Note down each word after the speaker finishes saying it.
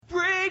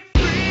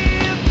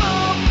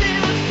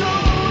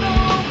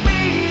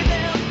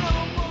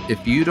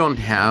If you don't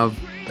have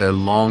a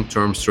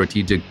long-term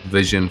strategic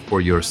vision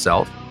for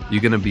yourself, you're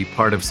going to be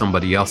part of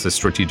somebody else's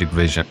strategic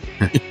vision.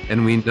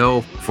 And we know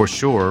for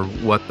sure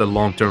what the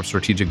long-term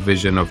strategic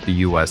vision of the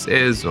US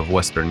is, of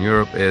Western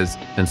Europe is,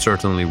 and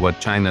certainly what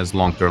China's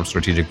long-term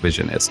strategic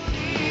vision is.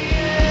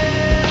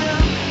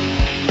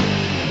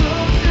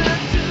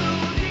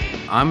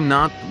 I'm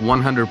not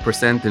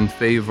 100% in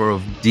favor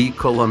of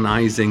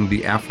decolonizing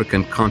the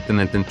African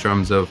continent in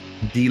terms of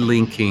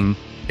delinking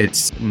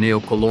its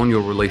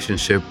neocolonial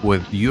relationship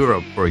with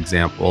Europe, for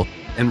example,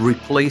 and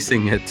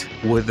replacing it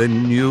with a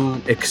new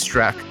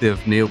extractive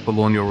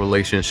neocolonial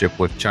relationship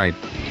with China.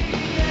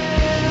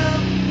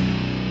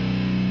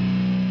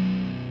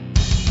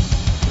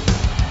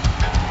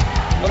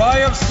 What I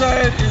have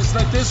said is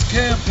that this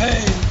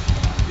campaign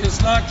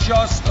is not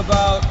just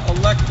about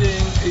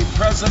electing a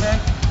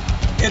president,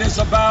 it is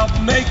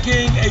about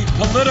making a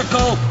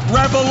political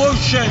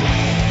revolution.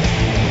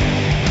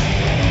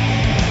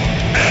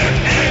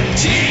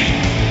 MMT.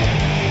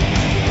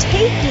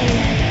 Taking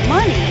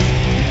money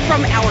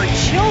from our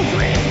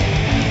children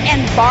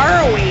and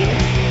borrowing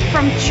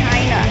from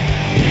China.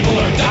 People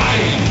are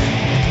dying.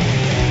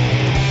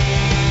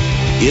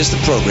 Is the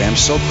program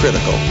so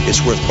critical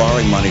it's worth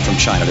borrowing money from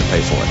China to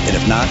pay for it? And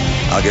if not,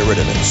 I'll get rid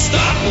of it.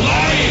 Stop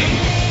lying!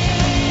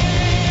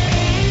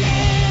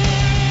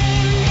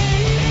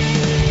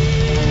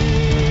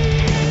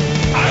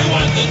 I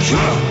want the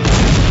truth!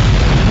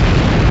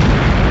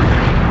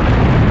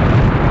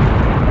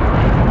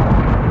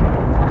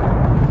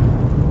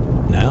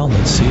 Now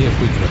let's see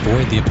if we can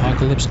avoid the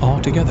apocalypse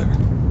altogether.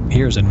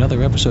 Here's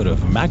another episode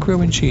of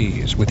Macro and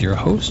Cheese with your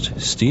host,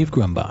 Steve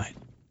Grumbine.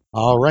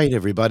 All right,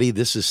 everybody.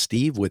 This is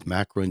Steve with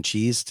Macro and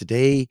Cheese.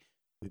 Today,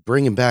 we're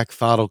bringing back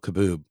Fadel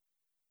Kaboub.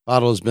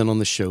 Fadel has been on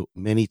the show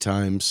many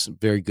times,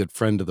 very good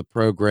friend of the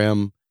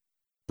program,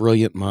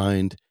 brilliant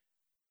mind.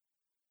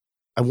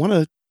 I want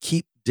to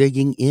keep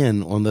digging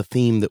in on the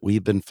theme that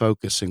we've been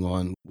focusing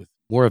on with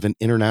more of an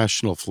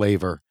international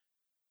flavor.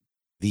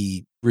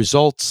 The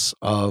results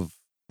of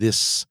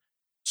this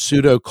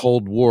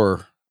pseudo-Cold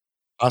War,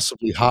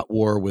 possibly hot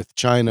war with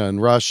China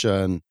and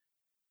Russia, and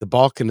the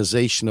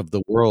balkanization of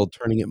the world,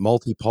 turning it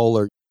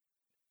multipolar,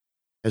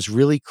 has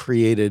really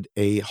created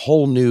a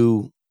whole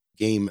new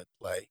game at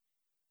play.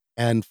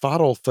 And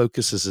Fadel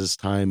focuses his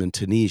time in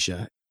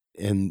Tunisia,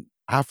 in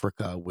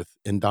Africa, with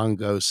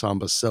Ndongo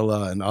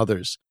Sambasila and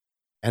others.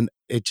 And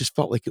it just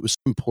felt like it was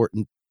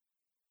important,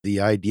 the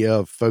idea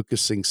of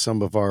focusing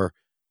some of our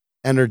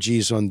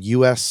energies on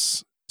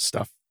U.S.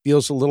 stuff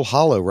feels a little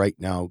hollow right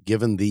now,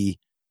 given the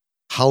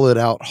hollowed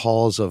out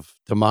halls of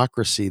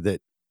democracy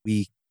that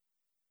we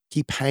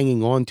keep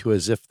hanging on to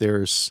as if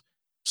there's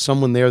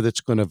someone there that's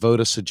going to vote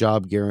us a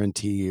job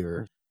guarantee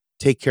or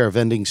take care of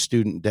ending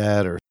student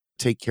debt or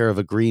take care of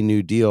a Green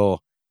New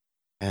Deal.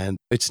 And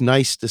it's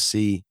nice to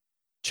see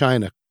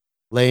China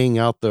laying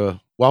out the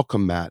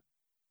welcome mat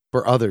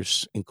for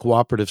others in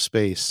cooperative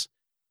space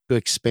to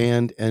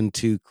expand and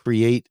to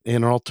create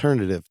an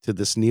alternative to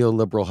this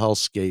neoliberal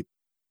hellscape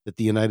that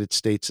the United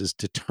States is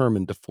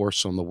determined to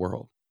force on the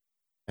world.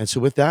 And so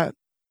with that,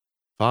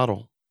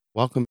 Fadel,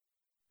 welcome.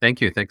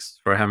 Thank you. Thanks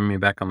for having me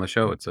back on the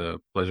show. It's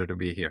a pleasure to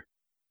be here.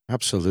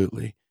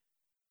 Absolutely.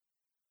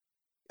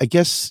 I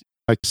guess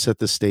I set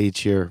the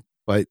stage here,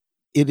 but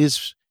it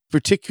is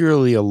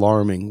particularly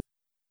alarming.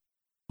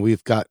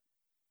 We've got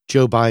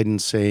Joe Biden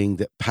saying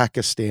that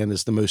Pakistan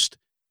is the most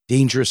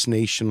dangerous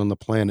nation on the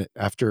planet.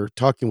 After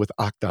talking with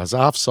Akhtar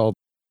Afzal,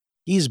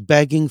 he's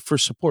begging for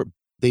support.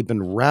 They've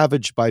been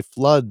ravaged by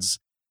floods,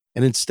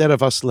 and instead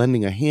of us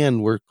lending a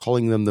hand, we're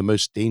calling them the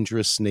most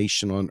dangerous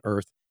nation on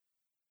earth.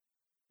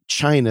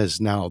 China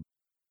is now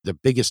the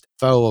biggest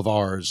foe of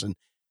ours, and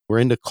we're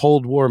into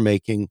Cold War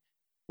making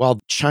while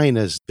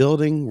China's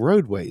building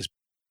roadways,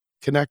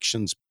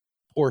 connections,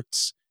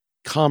 ports,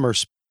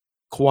 commerce,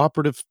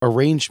 cooperative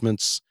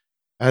arrangements,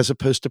 as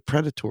opposed to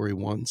predatory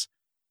ones.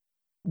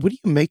 What do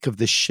you make of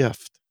this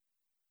shift?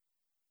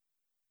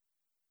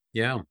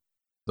 Yeah,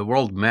 the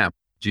world map,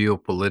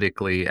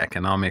 geopolitically,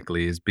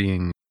 economically, is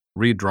being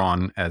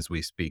redrawn as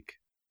we speak.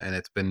 And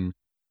it's been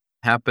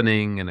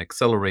happening and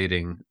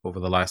accelerating over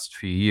the last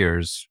few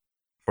years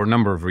for a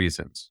number of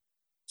reasons.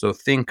 So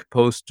think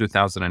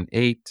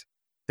post-2008,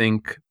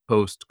 think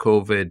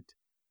post-COVID,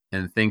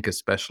 and think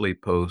especially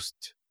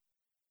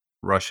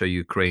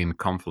post-Russia-Ukraine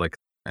conflict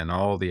and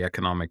all the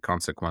economic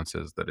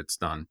consequences that it's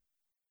done.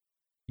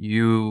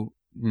 You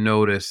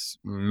notice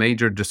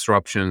major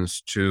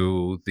disruptions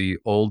to the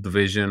old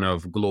vision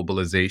of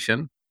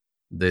globalization,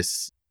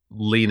 this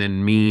lean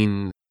and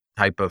mean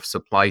type of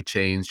supply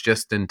chains,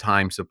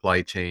 just-in-time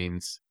supply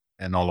chains,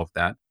 and all of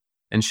that,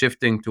 and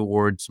shifting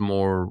towards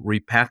more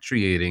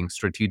repatriating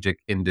strategic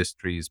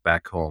industries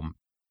back home.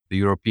 The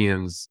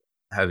Europeans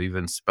have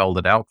even spelled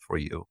it out for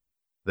you.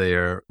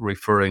 They're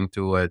referring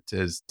to it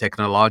as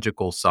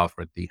technological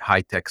sovereignty,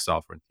 high-tech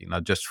sovereignty,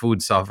 not just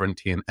food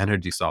sovereignty and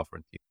energy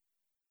sovereignty.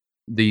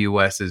 The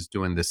US is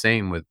doing the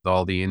same with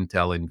all the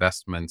Intel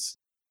investments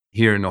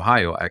here in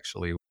Ohio,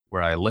 actually,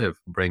 where I live,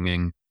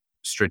 bringing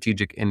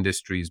strategic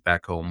industries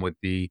back home with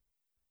the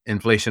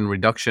Inflation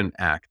Reduction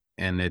Act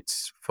and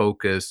its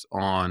focus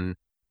on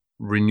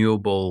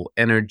renewable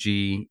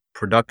energy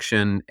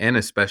production and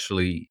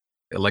especially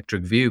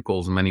electric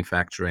vehicles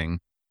manufacturing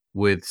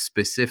with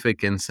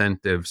specific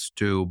incentives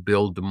to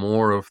build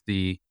more of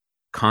the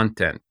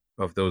content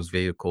of those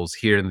vehicles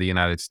here in the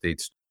United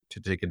States to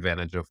take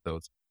advantage of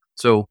those.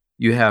 So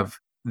you have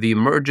the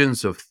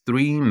emergence of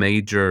three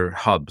major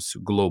hubs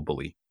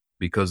globally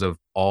because of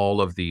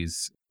all of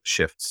these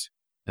shifts.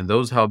 And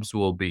those hubs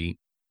will be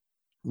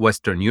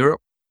Western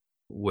Europe,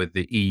 with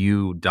the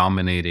EU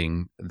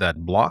dominating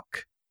that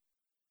bloc,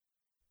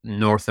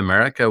 North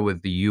America,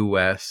 with the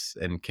US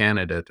and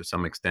Canada to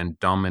some extent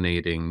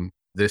dominating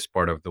this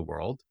part of the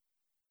world,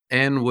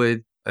 and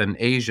with an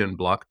Asian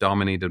bloc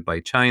dominated by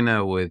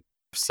China with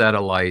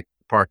satellite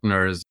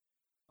partners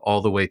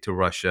all the way to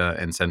Russia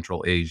and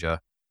Central Asia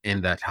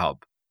in that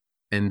hub.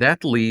 And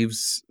that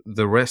leaves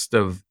the rest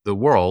of the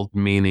world,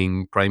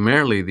 meaning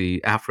primarily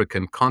the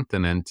African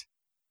continent,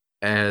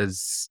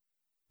 as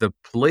the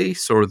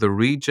place or the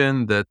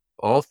region that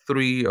all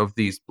three of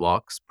these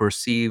blocks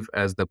perceive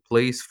as the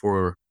place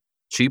for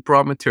cheap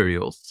raw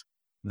materials,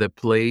 the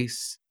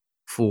place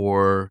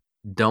for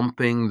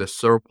dumping the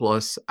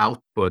surplus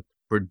output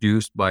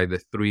produced by the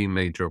three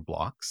major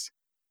blocks,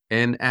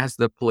 and as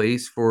the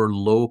place for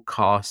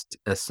low-cost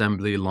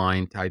assembly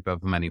line type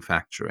of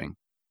manufacturing.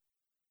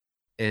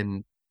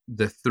 And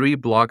the three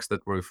blocks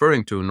that we're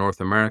referring to,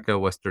 North America,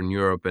 Western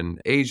Europe, and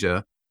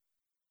Asia,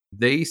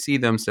 they see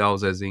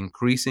themselves as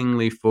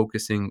increasingly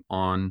focusing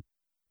on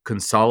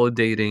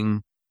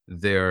consolidating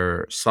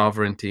their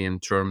sovereignty in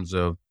terms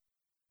of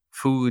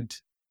food,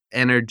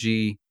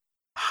 energy,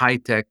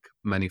 high-tech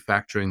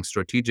manufacturing,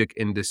 strategic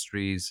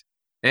industries,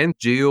 and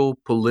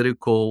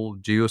geopolitical,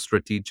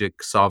 geostrategic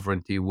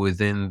sovereignty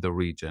within the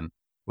region,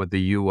 with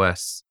the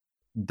US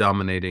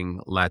dominating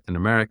Latin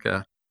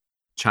America,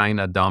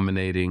 China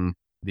dominating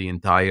the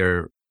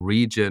entire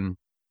region,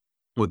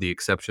 with the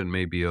exception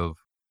maybe of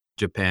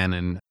Japan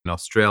and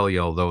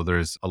Australia, although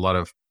there's a lot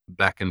of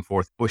back and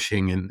forth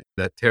pushing in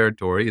that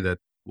territory that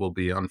will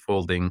be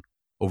unfolding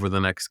over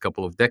the next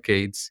couple of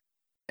decades,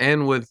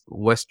 and with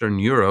Western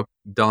Europe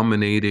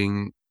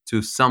dominating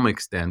to some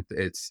extent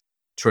its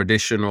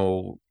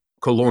traditional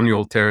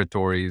colonial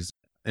territories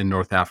in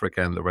North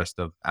Africa and the rest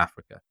of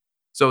Africa.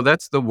 So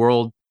that's the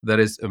world that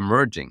is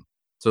emerging.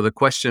 So the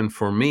question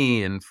for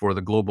me and for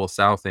the global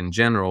South in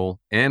general,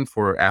 and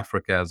for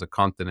Africa as a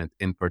continent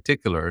in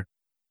particular,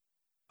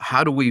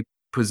 how do we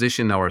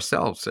position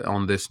ourselves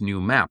on this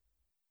new map?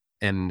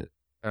 And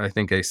I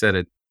think I said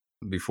it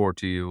before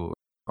to you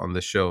on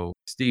the show,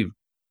 Steve,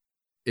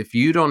 if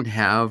you don't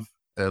have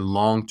a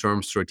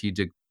long-term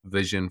strategic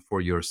vision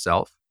for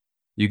yourself,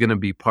 you're going to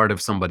be part of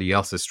somebody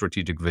else's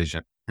strategic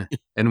vision.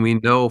 And we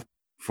know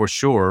for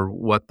sure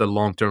what the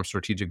long-term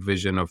strategic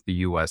vision of the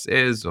US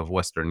is, of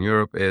Western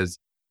Europe is,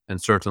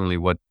 and certainly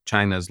what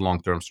China's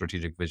long-term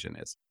strategic vision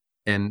is.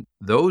 And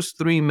those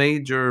three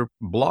major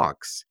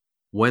blocks,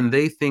 when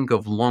they think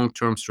of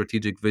long-term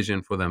strategic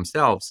vision for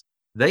themselves,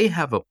 they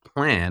have a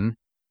plan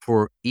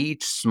for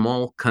each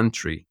small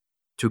country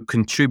to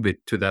contribute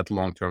to that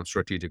long-term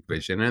strategic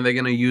vision. And they're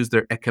going to use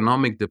their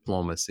economic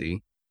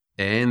diplomacy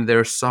and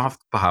their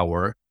soft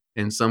power,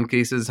 in some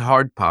cases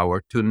hard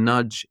power, to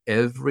nudge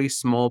every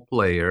small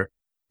player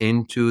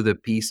into the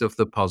piece of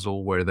the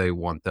puzzle where they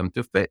want them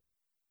to fit.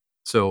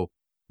 So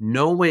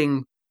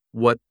knowing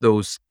what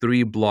those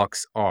three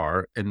blocks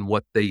are and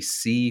what they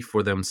see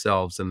for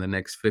themselves in the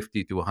next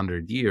 50 to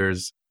 100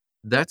 years,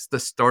 that's the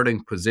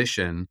starting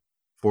position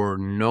for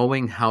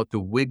knowing how to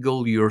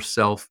wiggle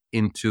yourself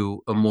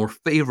into a more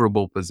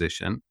favorable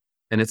position.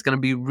 And it's going to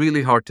be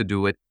really hard to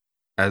do it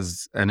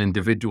as an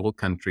individual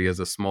country, as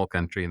a small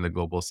country in the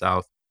global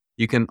South.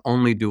 You can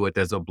only do it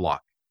as a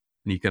bloc.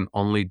 And you can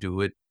only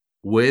do it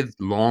with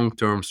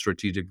long-term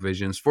strategic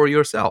visions for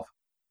yourself.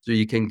 So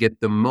you can get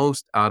the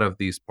most out of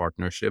these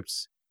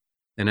partnerships.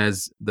 And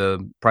as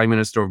the Prime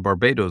Minister of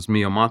Barbados,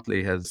 Mia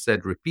Mottley, has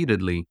said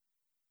repeatedly,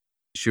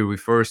 she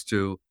refers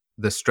to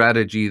the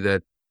strategy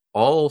that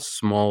all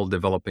small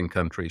developing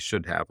countries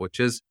should have, which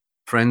is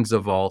friends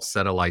of all,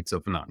 satellites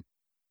of none.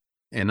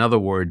 In other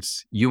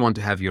words, you want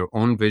to have your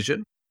own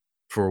vision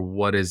for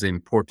what is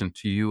important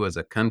to you as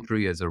a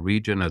country, as a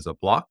region, as a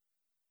bloc,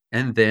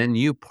 and then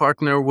you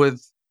partner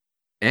with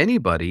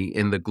anybody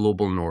in the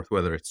global north,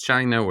 whether it's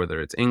China, whether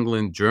it's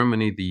England,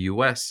 Germany, the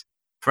US,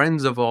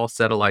 friends of all,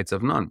 satellites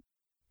of none.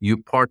 You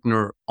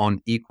partner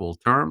on equal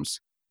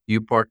terms.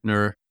 You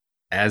partner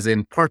as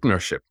in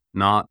partnership,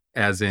 not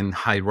as in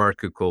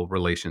hierarchical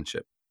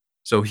relationship.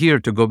 So here,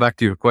 to go back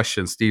to your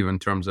question, Steve, in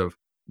terms of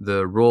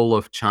the role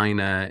of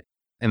China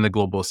in the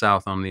global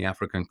South on the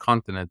African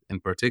continent, in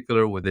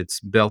particular with its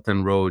Belt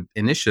and Road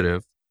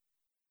Initiative,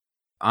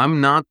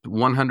 I'm not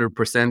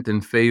 100%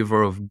 in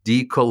favor of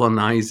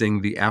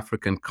decolonizing the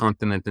African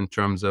continent in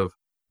terms of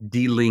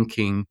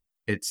delinking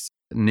its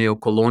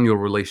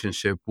neocolonial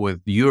relationship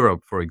with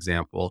Europe, for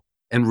example,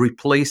 and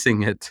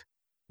replacing it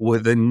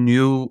with a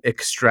new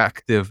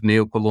extractive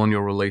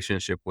neocolonial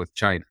relationship with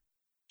China.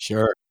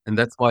 Sure. And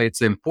that's why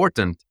it's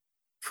important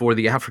for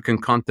the African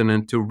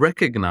continent to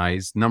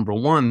recognize, number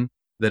one,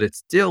 that it's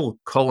still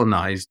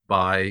colonized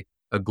by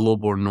a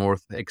global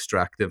north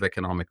extractive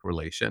economic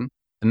relation.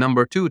 And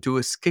number two, to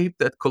escape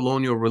that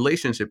colonial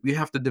relationship, you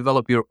have to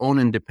develop your own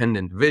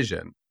independent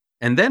vision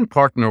and then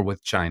partner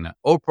with China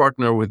or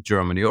partner with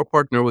Germany or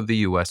partner with the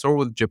US or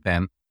with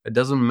Japan. It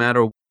doesn't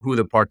matter who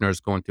the partner is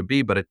going to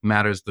be, but it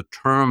matters the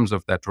terms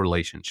of that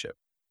relationship.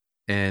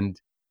 And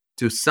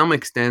to some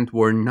extent,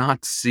 we're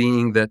not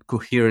seeing that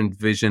coherent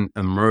vision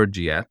emerge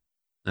yet.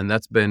 And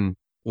that's been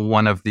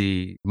one of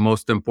the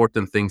most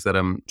important things that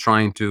I'm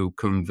trying to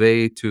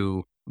convey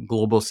to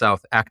Global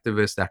South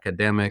activists,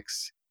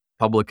 academics,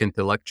 public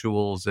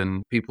intellectuals,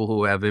 and people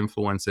who have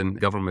influence in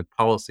government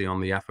policy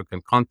on the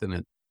African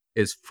continent,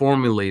 is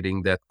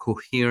formulating that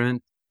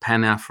coherent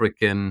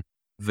Pan-African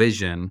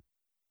vision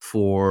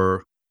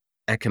for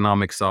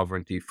economic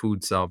sovereignty,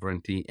 food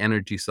sovereignty,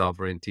 energy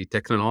sovereignty,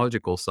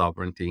 technological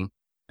sovereignty,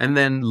 and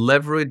then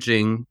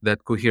leveraging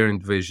that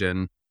coherent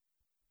vision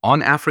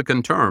on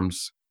African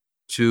terms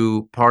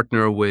to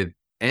partner with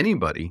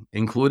anybody,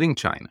 including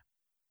China.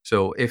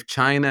 So if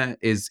China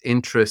is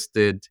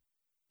interested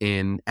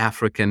in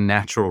African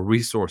natural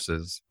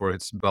resources for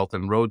its Belt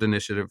and Road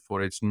Initiative,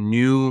 for its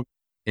new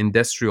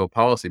industrial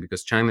policy,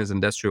 because China's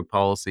industrial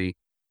policy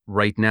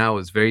right now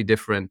is very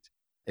different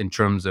in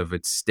terms of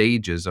its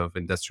stages of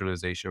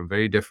industrialization,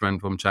 very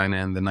different from China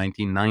in the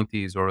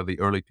 1990s or the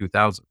early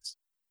 2000s.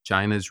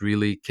 China is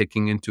really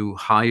kicking into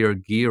higher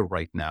gear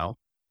right now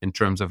in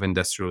terms of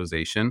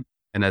industrialization.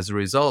 And as a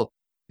result,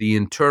 the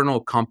internal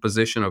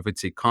composition of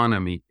its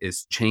economy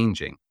is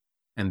changing.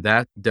 And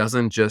that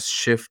doesn't just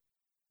shift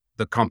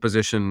the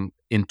composition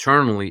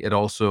internally, it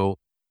also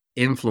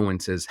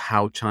influences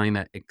how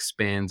China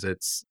expands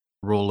its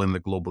role in the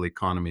global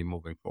economy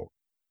moving forward.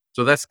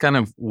 So that's kind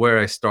of where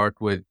I start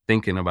with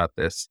thinking about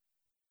this.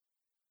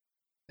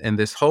 And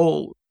this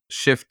whole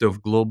shift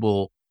of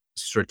global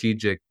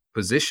strategic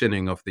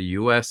positioning of the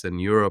US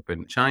and Europe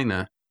and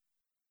China,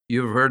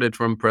 you've heard it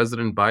from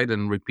President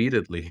Biden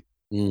repeatedly,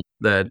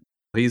 that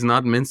he's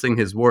not mincing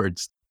his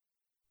words.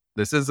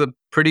 This is a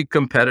pretty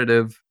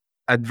competitive,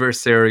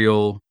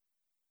 adversarial,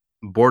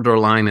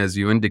 borderline, as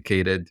you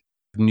indicated,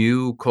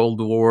 new Cold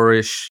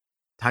War-ish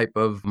type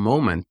of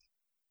moment.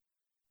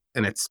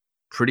 And it's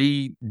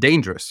pretty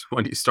dangerous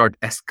when you start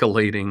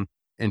escalating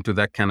into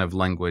that kind of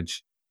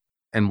language.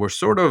 And we're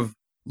sort of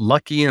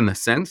lucky in a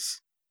sense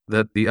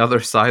that the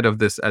other side of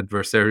this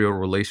adversarial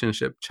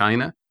relationship,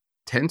 China,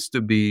 tends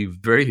to be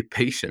very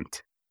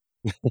patient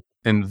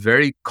and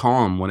very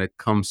calm when it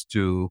comes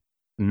to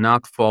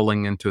not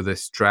falling into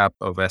this trap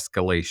of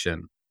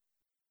escalation.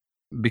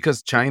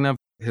 Because China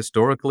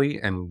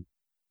historically and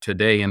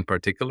today in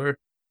particular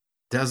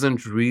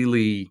doesn't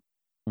really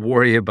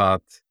worry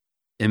about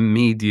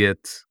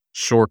immediate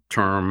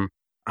short-term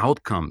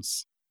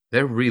outcomes.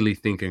 They're really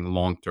thinking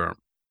long-term,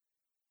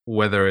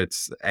 whether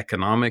it's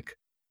economic,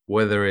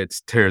 whether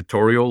it's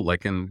territorial,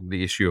 like in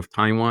the issue of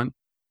Taiwan.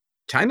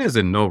 China's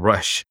in no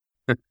rush.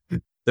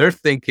 They're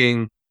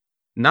thinking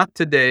not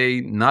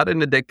today, not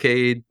in a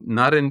decade,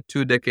 not in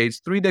 2 decades,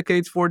 3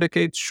 decades, 4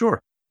 decades,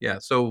 sure. Yeah,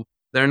 so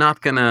they're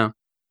not going to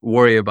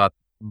worry about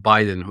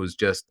Biden, who's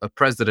just a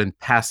president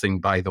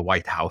passing by the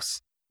White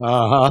House.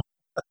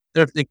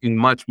 They're thinking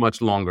much,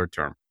 much longer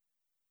term.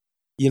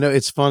 You know,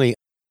 it's funny.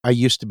 I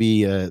used to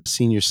be a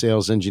senior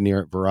sales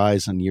engineer at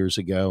Verizon years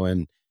ago,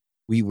 and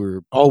we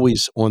were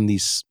always on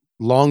these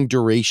long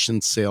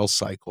duration sales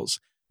cycles.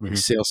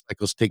 These sales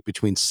cycles take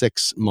between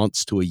 6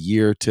 months to a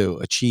year to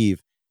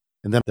achieve.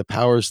 And then the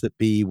powers that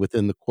be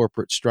within the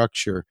corporate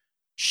structure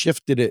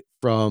shifted it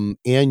from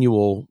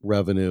annual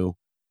revenue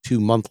to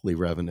monthly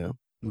revenue.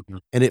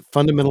 And it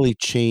fundamentally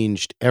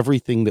changed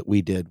everything that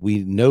we did.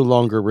 We no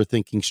longer were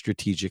thinking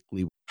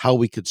strategically how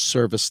we could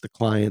service the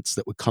clients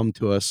that would come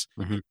to us.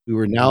 We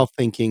were now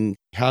thinking,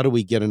 how do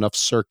we get enough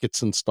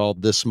circuits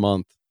installed this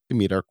month to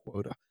meet our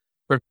quota?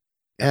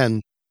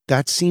 And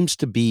that seems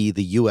to be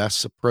the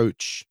US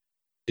approach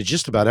to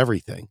just about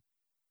everything.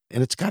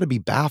 And it's got to be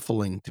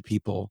baffling to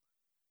people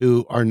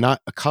who are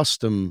not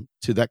accustomed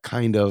to that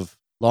kind of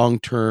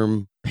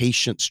long-term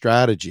patient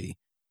strategy.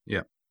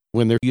 Yeah.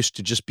 When they're used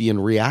to just being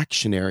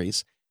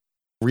reactionaries.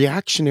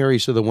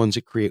 Reactionaries are the ones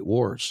that create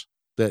wars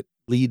that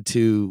lead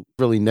to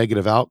really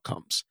negative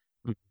outcomes.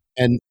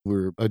 And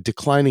we're a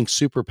declining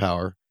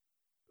superpower,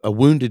 a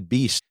wounded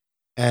beast.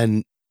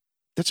 And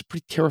that's a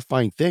pretty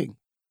terrifying thing.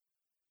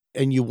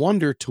 And you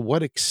wonder to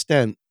what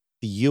extent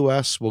the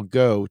U.S. will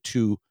go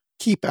to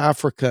keep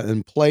Africa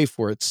in play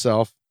for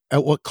itself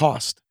at what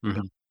cost?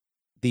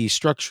 The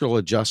structural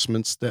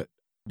adjustments that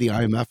the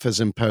IMF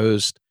has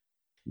imposed.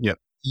 Yep.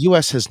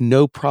 U.S. has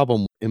no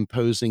problem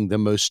imposing the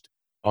most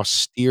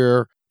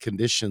austere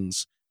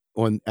conditions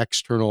on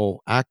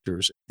external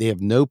actors. They have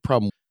no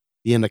problem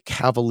being a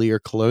cavalier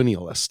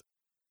colonialist.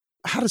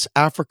 How does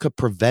Africa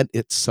prevent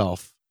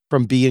itself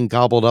from being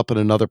gobbled up in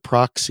another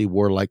proxy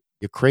war like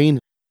Ukraine?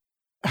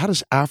 How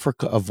does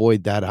Africa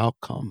avoid that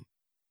outcome?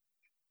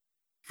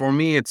 For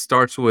me, it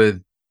starts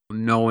with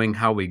knowing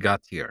how we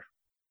got here,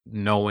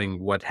 knowing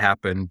what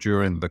happened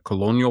during the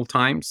colonial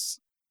times,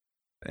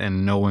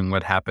 and knowing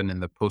what happened in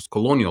the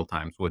post-colonial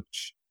times,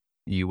 which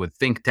you would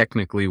think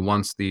technically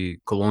once the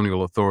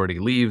colonial authority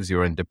leaves,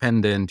 you're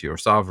independent, you're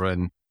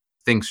sovereign,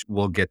 things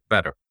will get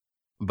better.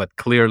 But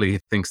clearly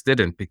things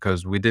didn't,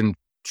 because we didn't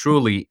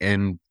truly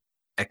end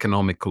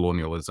economic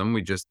colonialism.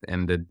 We just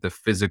ended the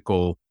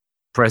physical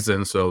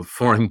presence of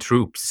foreign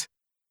troops.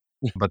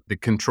 But the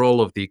control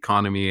of the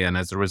economy, and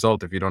as a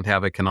result, if you don't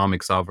have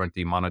economic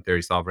sovereignty,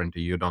 monetary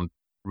sovereignty, you don't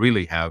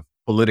really have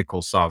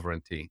political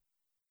sovereignty.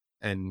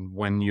 And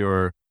when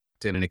you're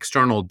in an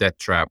external debt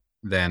trap,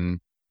 then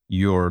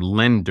your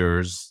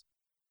lenders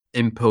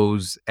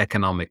impose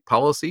economic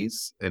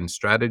policies and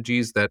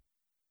strategies that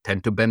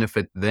tend to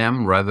benefit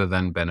them rather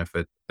than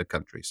benefit the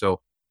country.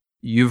 So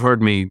you've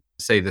heard me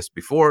say this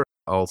before.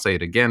 I'll say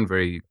it again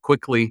very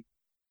quickly.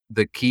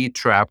 The key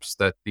traps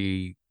that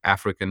the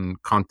African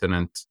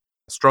continent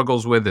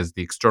struggles with is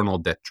the external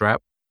debt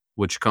trap,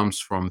 which comes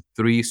from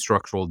three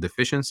structural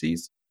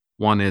deficiencies.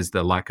 One is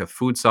the lack of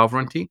food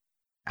sovereignty.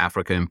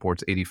 Africa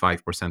imports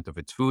 85% of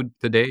its food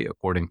today,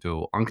 according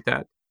to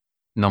UNCTAD.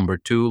 Number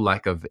two,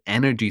 lack of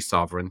energy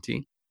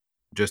sovereignty.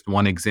 Just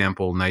one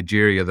example,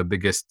 Nigeria, the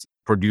biggest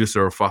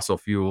producer of fossil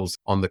fuels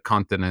on the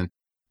continent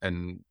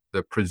and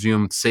the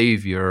presumed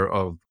savior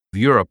of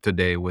Europe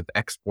today, with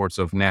exports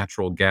of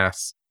natural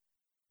gas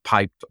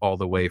piped all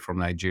the way from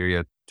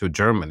Nigeria to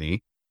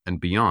Germany and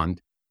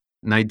beyond.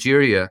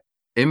 Nigeria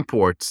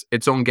imports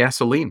its own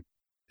gasoline.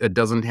 It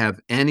doesn't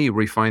have any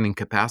refining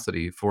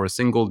capacity for a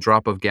single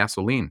drop of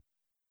gasoline.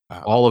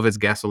 Wow. All of its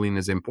gasoline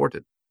is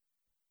imported.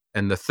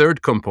 And the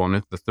third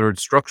component, the third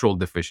structural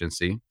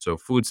deficiency, so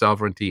food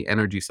sovereignty,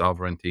 energy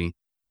sovereignty,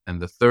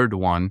 and the third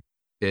one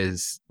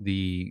is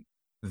the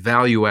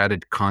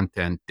value-added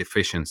content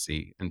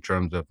deficiency in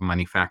terms of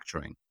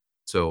manufacturing.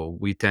 So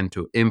we tend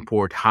to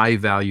import high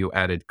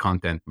value-added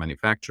content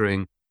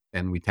manufacturing,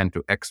 and we tend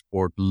to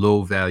export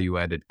low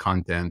value-added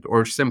content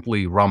or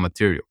simply raw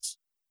materials.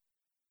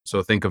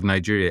 So think of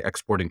Nigeria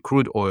exporting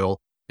crude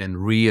oil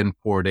and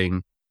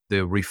re-importing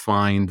the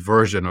refined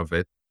version of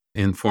it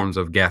in forms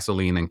of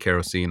gasoline and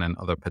kerosene and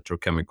other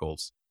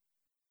petrochemicals.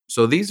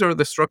 So these are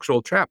the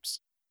structural traps.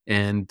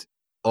 And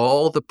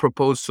all the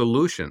proposed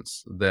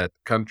solutions that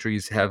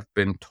countries have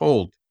been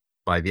told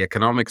by the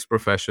economics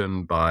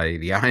profession, by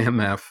the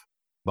IMF,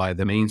 by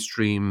the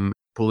mainstream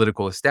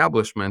political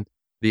establishment,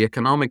 the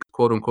economic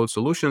quote unquote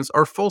solutions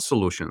are false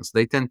solutions.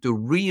 They tend to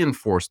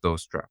reinforce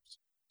those traps.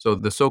 So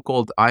the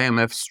so-called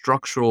IMF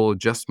structural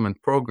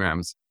adjustment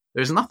programs,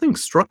 there's nothing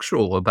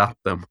structural about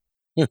them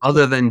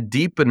other than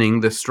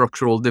deepening the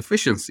structural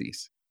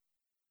deficiencies.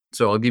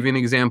 So I'll give you an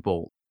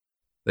example.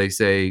 They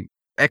say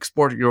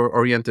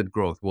export-oriented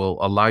growth will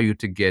allow you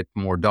to get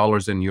more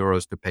dollars and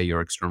euros to pay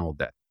your external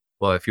debt.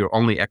 Well, if you're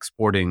only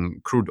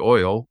exporting crude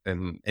oil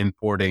and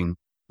importing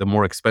the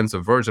more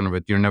expensive version of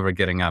it, you're never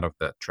getting out of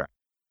that trap.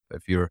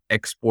 If you're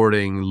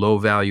exporting low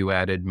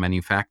value-added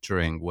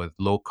manufacturing with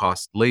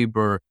low-cost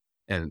labor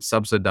and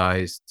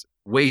subsidized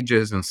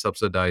wages and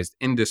subsidized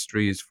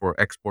industries for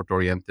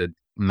export-oriented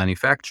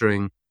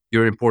manufacturing,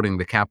 you're importing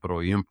the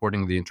capital, you're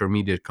importing the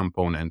intermediate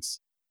components,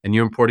 and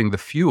you're importing the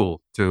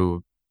fuel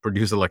to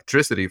produce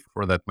electricity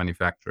for that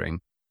manufacturing,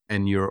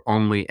 and you're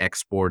only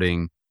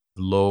exporting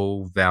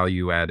low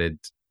value-added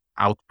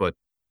output.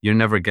 You're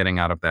never getting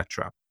out of that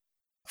trap.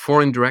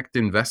 Foreign direct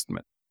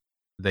investment.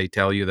 They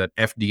tell you that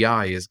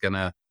FDI is going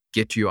to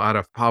get you out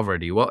of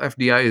poverty. Well,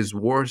 FDI is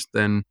worse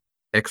than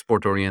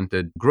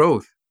export-oriented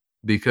growth,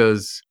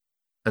 because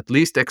at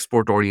least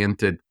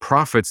export-oriented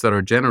profits that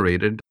are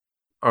generated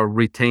are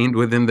retained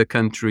within the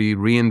country,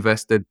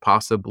 reinvested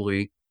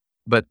possibly,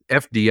 but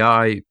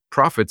FDI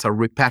profits are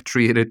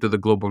repatriated to the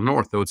global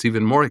north, so it's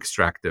even more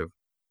extractive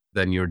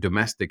than your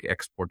domestic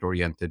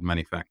export-oriented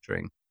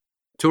manufacturing.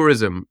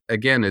 Tourism,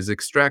 again, is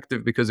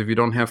extractive because if you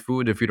don't have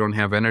food, if you don't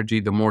have energy,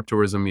 the more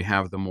tourism you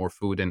have, the more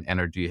food and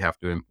energy you have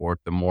to import,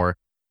 the more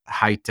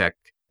high-tech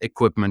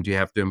equipment you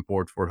have to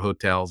import for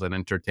hotels and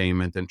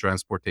entertainment and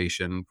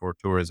transportation for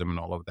tourism and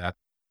all of that.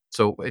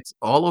 So it's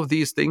all of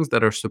these things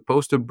that are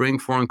supposed to bring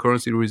foreign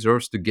currency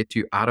reserves to get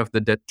you out of the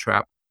debt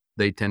trap.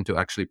 They tend to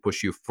actually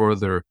push you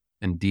further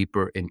and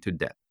deeper into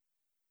debt.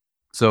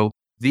 So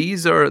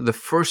these are the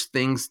first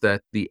things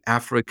that the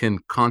African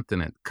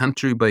continent,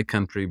 country by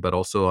country, but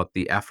also at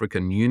the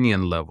African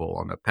Union level,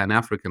 on a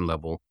Pan-African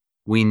level,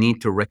 we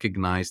need to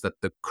recognize that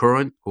the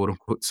current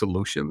quote-unquote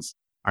solutions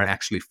are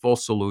actually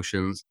false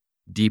solutions,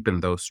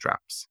 deepen those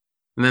traps.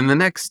 And then the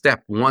next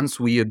step, once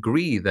we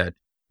agree that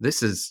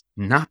this is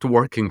not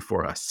working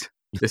for us,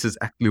 this is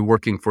actually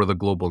working for the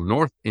global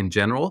north in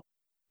general,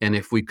 and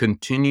if we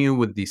continue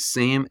with the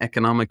same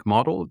economic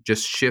model,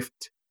 just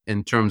shift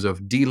in terms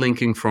of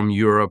delinking from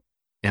Europe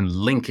and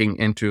linking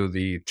into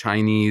the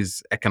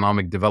Chinese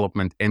economic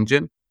development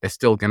engine, it's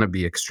still going to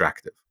be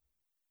extractive.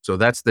 So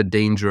that's the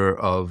danger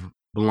of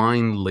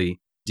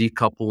blindly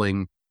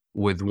decoupling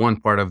with one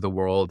part of the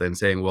world and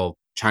saying, well,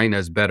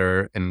 China's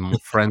better and more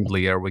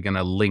friendlier, we're going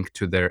to link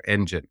to their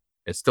engine.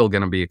 It's still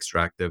going to be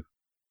extractive.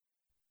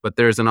 But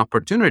there's an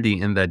opportunity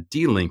in that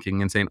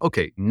delinking and saying,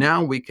 okay,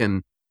 now we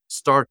can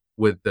start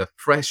with the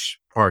fresh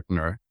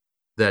partner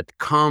that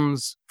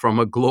comes from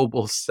a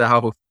global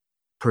south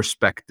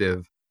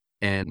perspective,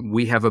 and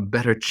we have a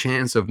better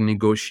chance of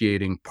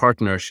negotiating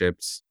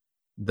partnerships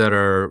that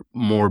are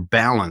more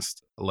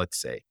balanced,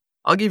 let's say.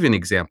 I'll give you an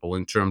example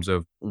in terms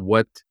of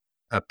what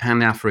a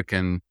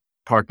Pan-African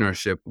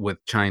partnership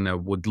with China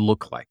would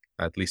look like,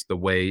 at least the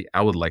way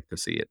I would like to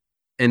see it.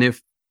 And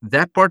if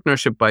that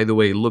partnership, by the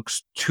way,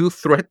 looks too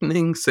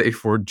threatening, say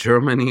for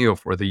Germany or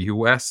for the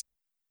US,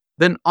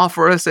 then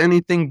offer us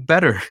anything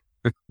better.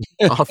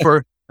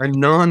 Offer a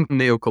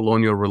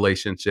non-neocolonial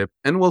relationship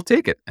and we'll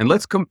take it and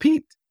let's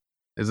compete.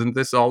 Isn't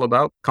this all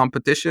about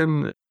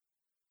competition?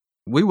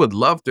 We would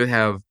love to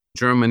have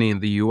Germany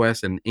and the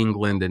US and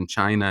England and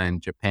China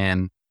and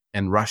Japan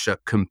and Russia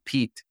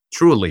compete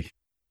truly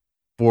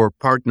for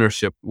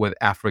partnership with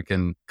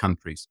African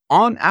countries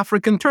on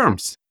African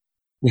terms,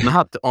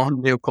 not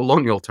on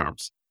neocolonial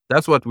terms.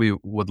 That's what we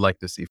would like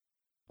to see.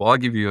 Well, I'll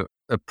give you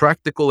a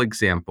practical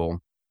example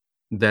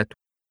that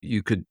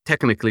you could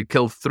technically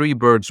kill 3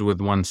 birds with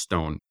 1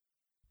 stone.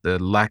 The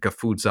lack of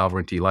food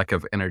sovereignty, lack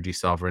of energy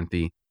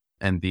sovereignty,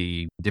 and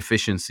the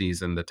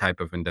deficiencies in the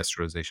type of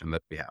industrialization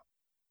that we have.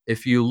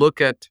 If you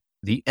look at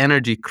the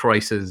energy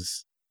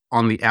crisis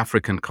on the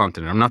African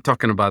continent, I'm not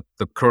talking about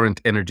the current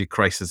energy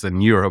crisis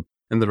in Europe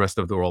and the rest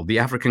of the world. The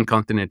African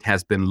continent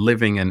has been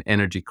living an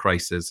energy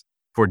crisis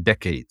for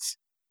decades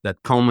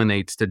that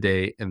culminates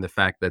today in the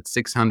fact that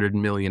 600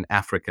 million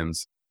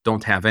Africans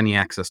don't have any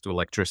access to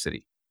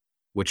electricity,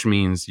 which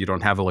means you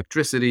don't have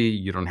electricity,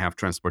 you don't have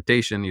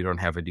transportation, you don't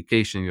have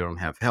education, you don't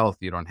have health,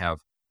 you don't have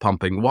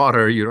pumping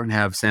water, you don't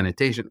have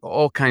sanitation,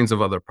 all kinds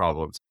of other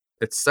problems.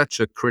 It's such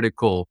a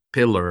critical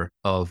pillar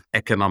of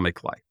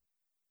economic life.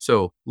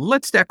 So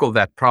let's tackle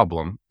that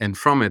problem, and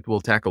from it,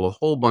 we'll tackle a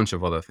whole bunch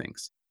of other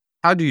things.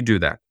 How do you do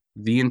that?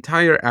 The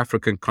entire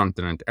African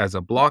continent as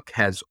a bloc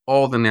has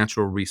all the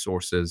natural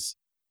resources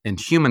and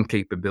human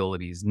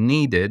capabilities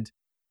needed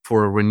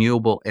for a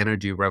renewable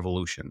energy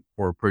revolution,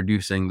 for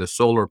producing the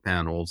solar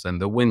panels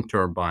and the wind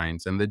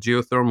turbines and the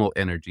geothermal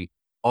energy.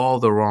 All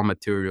the raw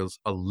materials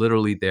are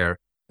literally there.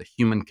 The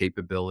human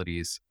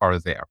capabilities are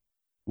there.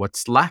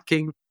 What's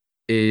lacking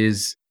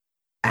is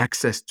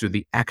access to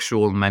the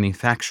actual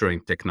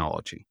manufacturing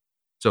technology.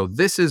 So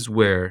this is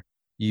where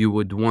you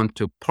would want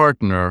to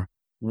partner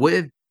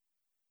with,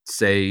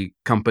 say,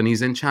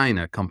 companies in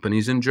China,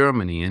 companies in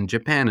Germany, in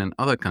Japan, and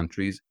other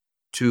countries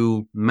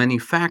to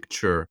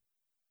manufacture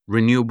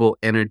renewable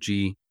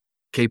energy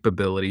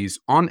capabilities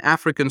on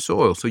African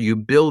soil. So you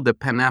build a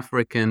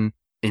Pan-African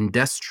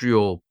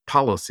industrial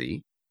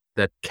policy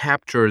that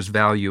captures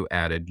value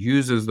added,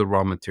 uses the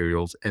raw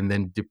materials, and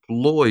then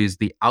deploys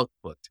the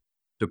output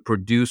to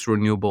produce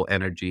renewable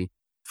energy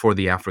for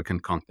the African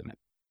continent.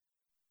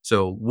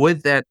 So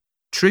would that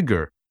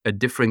trigger a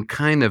different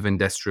kind of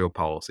industrial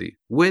policy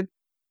with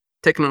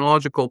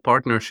technological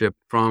partnership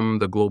from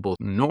the global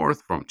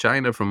north, from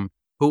China, from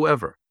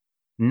whoever?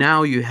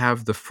 Now you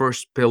have the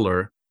first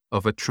pillar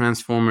of a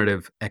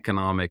transformative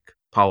economic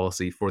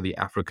policy for the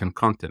African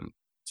continent.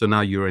 So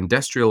now you're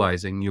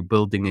industrializing, you're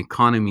building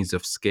economies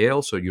of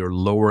scale, so you're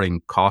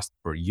lowering cost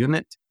per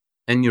unit,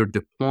 and you're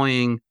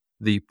deploying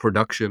the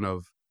production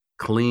of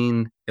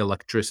clean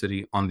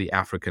electricity on the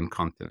African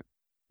continent.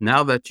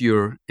 Now that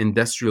your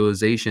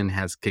industrialization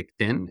has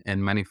kicked in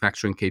and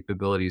manufacturing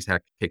capabilities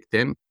have kicked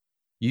in,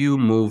 you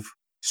move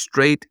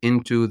straight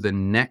into the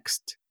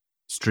next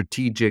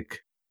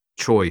strategic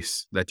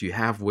choice that you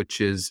have,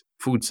 which is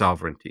food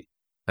sovereignty.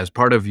 As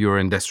part of your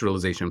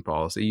industrialization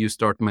policy, you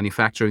start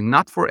manufacturing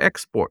not for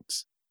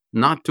exports,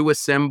 not to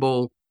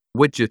assemble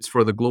widgets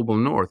for the global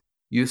north.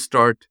 You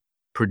start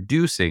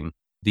producing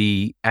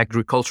the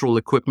agricultural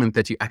equipment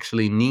that you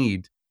actually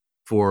need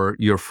for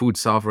your food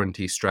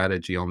sovereignty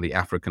strategy on the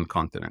African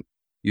continent.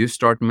 You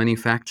start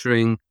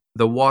manufacturing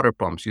the water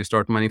pumps. You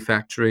start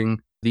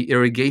manufacturing the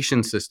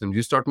irrigation system.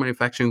 You start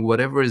manufacturing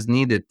whatever is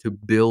needed to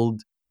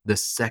build the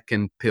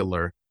second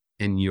pillar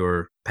in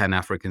your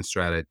Pan-African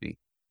strategy.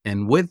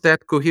 And with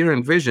that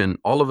coherent vision,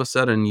 all of a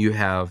sudden you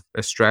have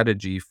a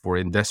strategy for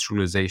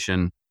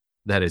industrialization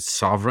that is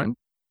sovereign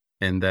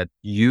and that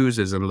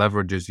uses and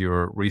leverages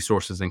your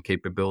resources and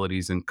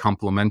capabilities in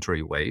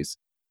complementary ways.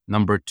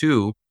 Number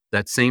 2,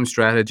 that same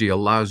strategy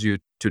allows you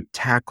to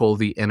tackle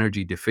the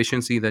energy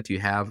deficiency that you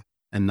have.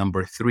 And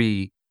number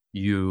 3,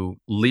 you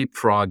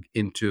leapfrog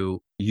into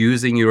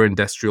using your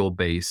industrial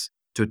base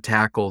to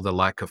tackle the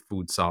lack of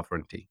food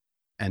sovereignty.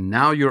 And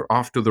now you're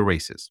off to the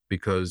races,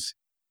 because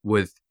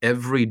with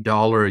every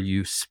dollar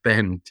you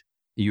spend,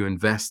 you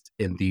invest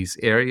in these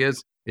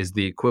areas is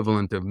the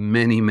equivalent of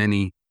many,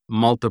 many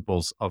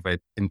multiples of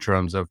it in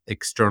terms of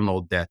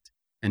external debt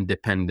and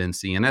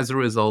dependency. And as a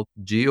result,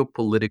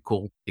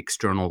 geopolitical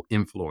external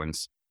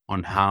influence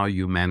on how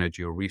you manage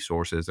your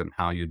resources and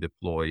how you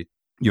deploy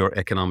your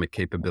economic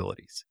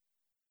capabilities.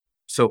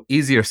 So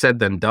easier said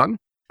than done,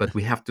 but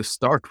we have to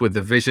start with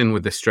the vision,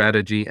 with the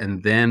strategy,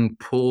 and then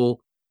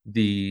pull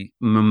the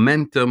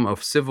momentum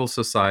of civil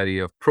society,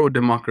 of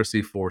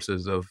pro-democracy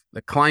forces, of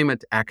the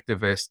climate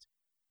activists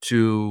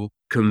to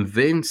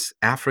convince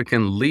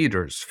African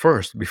leaders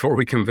first, before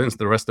we convince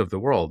the rest of the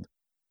world,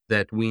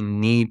 that we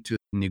need to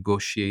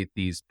negotiate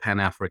these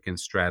Pan-African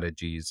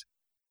strategies.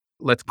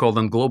 Let's call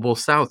them Global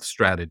South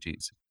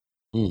strategies,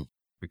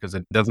 because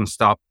it doesn't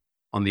stop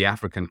on the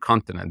African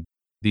continent.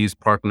 These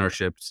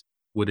partnerships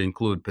would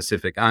include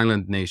Pacific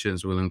Island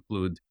nations, will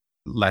include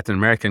Latin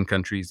American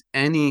countries,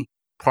 any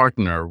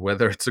partner,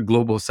 whether it's a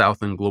Global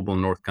South and Global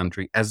North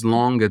country, as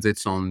long as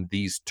it's on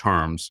these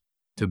terms,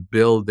 to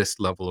build this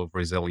level of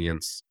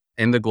resilience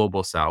in the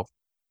Global South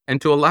and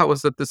to allow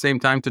us at the same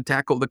time to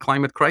tackle the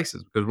climate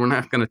crisis, because we're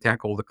not going to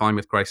tackle the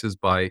climate crisis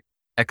by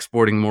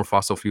exporting more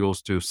fossil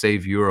fuels to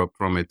save Europe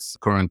from its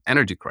current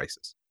energy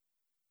crisis.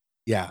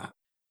 Yeah.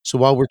 So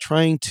while we're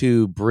trying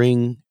to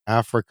bring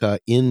Africa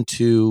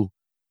into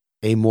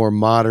a more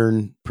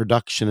modern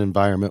production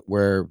environment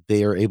where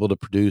they are able to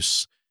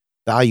produce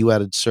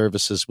value-added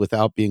services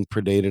without being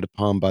predated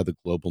upon by the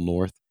global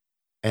north,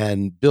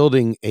 and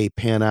building a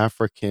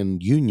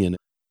Pan-African Union,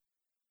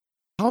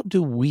 how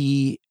do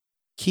we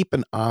keep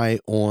an eye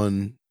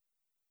on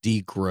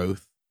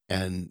degrowth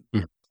and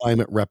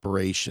climate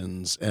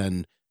reparations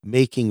and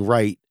making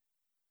right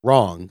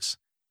wrongs,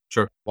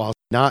 Sure, while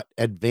not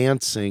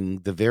advancing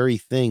the very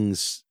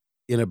things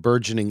in a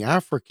burgeoning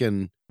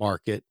African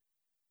market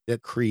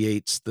that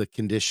creates the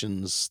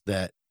conditions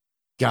that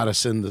got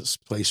us in this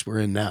place we're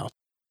in now?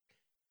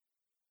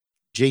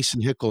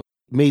 Jason Hickel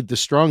made the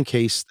strong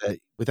case that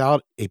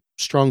without a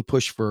strong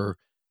push for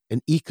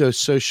an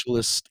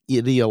eco-socialist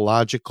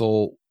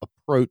ideological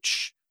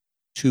approach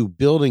to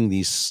building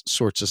these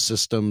sorts of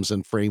systems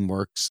and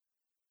frameworks,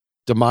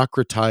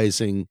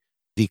 democratizing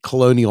the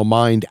colonial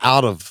mind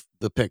out of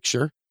the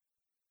picture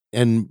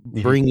and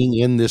bringing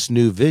in this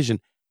new vision.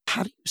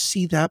 How do you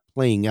see that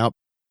playing out?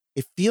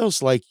 It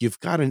feels like you've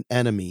got an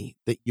enemy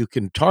that you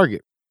can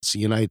target. It's the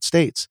United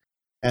States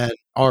and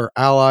our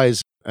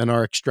allies and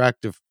our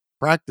extractive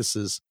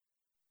practices.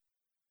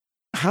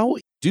 How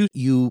do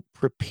you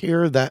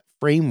prepare that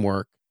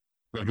framework?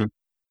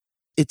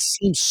 It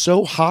seems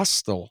so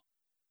hostile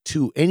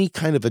to any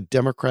kind of a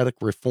democratic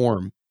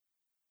reform.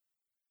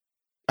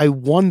 I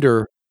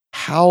wonder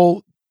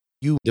how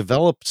you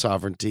develop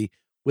sovereignty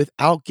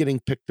without getting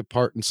picked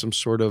apart in some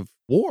sort of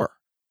war.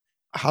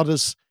 How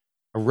does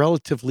a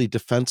relatively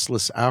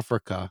defenseless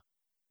Africa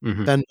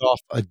fend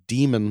off a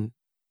demon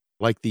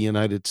like the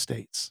United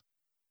States?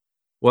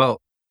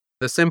 Well,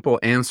 the simple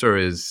answer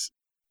is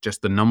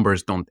just the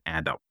numbers don't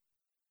add up.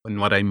 And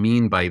what I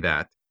mean by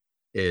that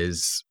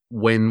is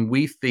when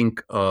we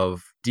think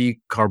of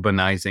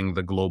decarbonizing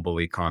the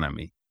global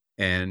economy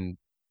and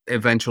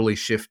eventually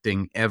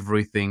shifting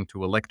everything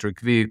to electric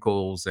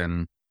vehicles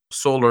and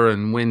solar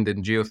and wind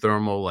and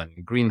geothermal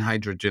and green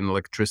hydrogen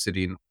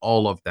electricity and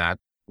all of that,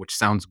 which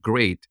sounds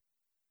great,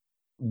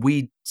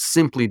 we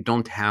simply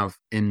don't have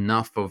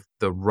enough of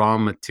the raw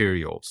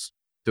materials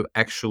to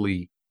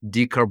actually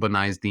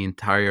decarbonize the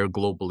entire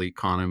global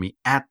economy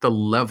at the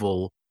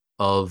level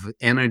of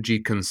energy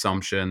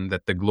consumption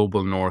that the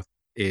global north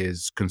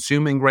is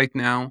consuming right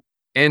now,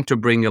 and to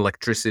bring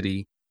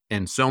electricity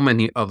and so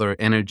many other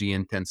energy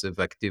intensive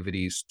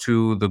activities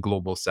to the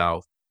global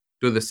south,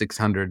 to the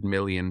 600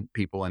 million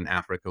people in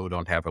Africa who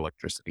don't have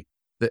electricity.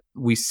 That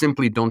we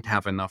simply don't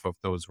have enough of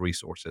those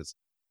resources.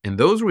 And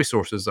those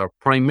resources are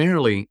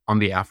primarily on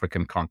the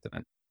African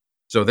continent.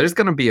 So there's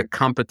going to be a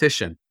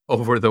competition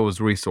over those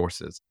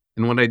resources.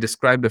 And what I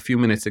described a few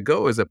minutes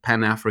ago is a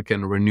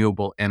Pan-African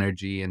renewable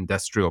energy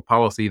industrial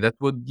policy that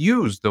would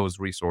use those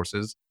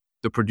resources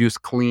to produce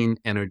clean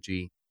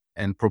energy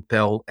and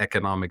propel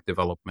economic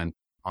development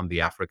on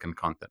the African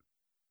continent.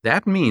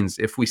 That means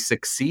if we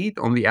succeed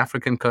on the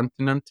African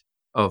continent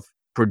of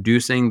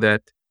producing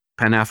that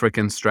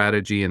Pan-African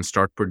strategy and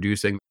start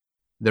producing,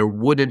 there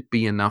wouldn't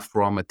be enough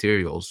raw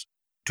materials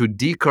to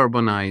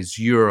decarbonize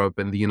Europe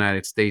and the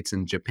United States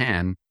and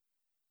Japan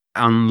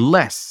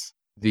unless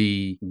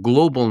the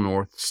global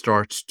north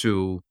starts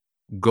to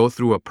go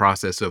through a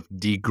process of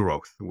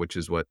degrowth, which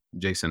is what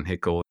Jason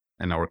Hickel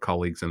and our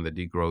colleagues in the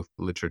degrowth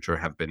literature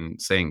have been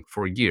saying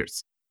for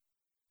years.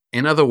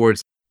 In other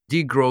words,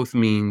 degrowth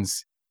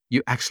means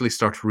you actually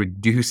start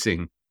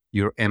reducing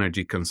your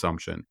energy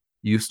consumption.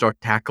 You start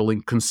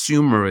tackling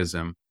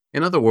consumerism.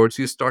 In other words,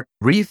 you start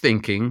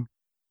rethinking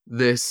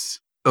this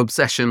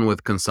obsession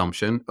with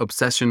consumption,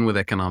 obsession with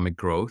economic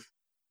growth,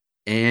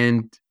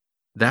 and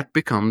that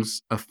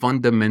becomes a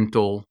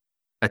fundamental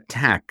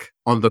attack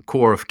on the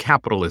core of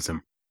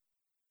capitalism.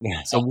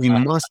 So we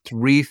must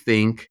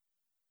rethink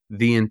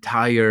the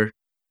entire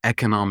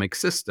economic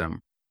system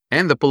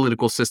and the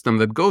political system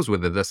that goes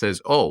with it, that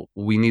says, oh,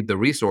 we need the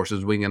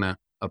resources. We're going to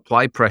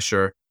apply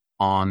pressure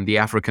on the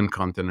African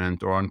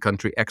continent or on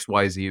country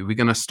XYZ. We're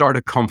going to start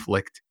a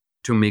conflict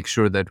to make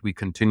sure that we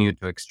continue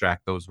to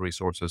extract those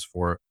resources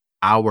for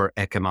our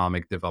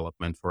economic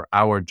development, for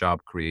our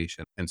job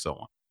creation, and so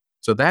on.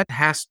 So that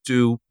has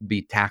to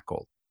be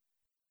tackled.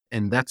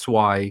 And that's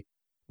why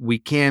we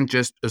can't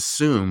just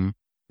assume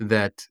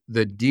that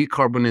the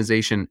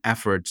decarbonization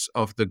efforts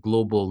of the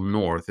global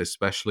north,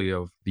 especially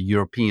of the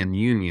European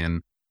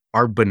Union,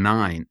 are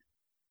benign.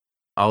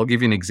 I'll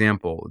give you an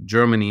example.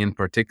 Germany in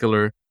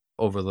particular,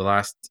 over the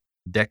last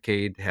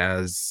decade,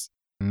 has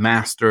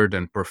mastered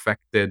and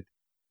perfected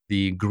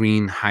the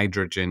green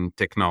hydrogen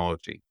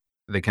technology.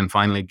 They can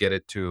finally get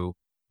it to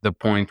the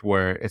point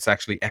where it's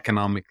actually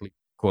economically,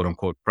 quote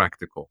unquote,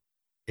 practical.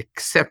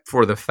 Except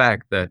for the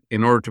fact that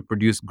in order to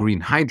produce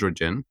green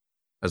hydrogen,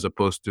 as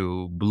opposed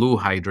to blue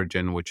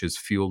hydrogen, which is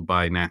fueled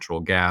by natural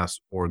gas,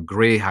 or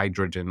gray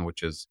hydrogen,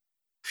 which is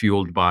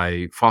fueled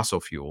by fossil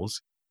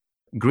fuels,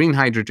 green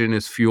hydrogen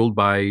is fueled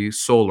by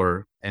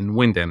solar and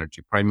wind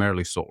energy,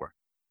 primarily solar.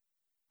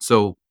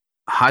 So,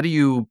 how do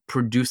you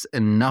produce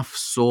enough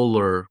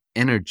solar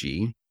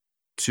energy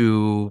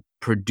to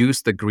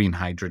produce the green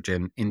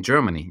hydrogen in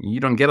Germany? You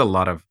don't get a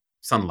lot of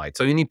sunlight.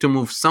 So, you need to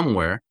move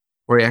somewhere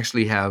where you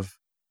actually have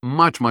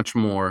much, much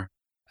more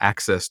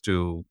access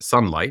to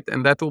sunlight.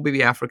 And that will be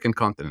the African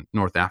continent,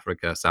 North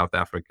Africa, South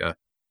Africa,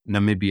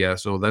 Namibia.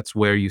 So, that's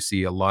where you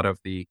see a lot of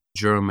the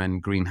German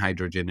green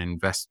hydrogen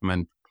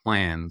investment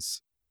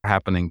plans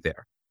happening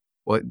there.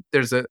 Well,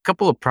 there's a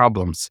couple of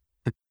problems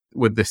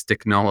with this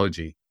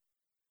technology,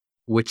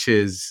 which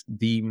is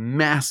the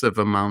massive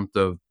amount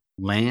of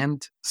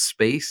land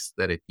space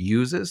that it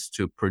uses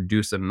to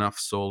produce enough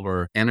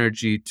solar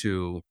energy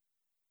to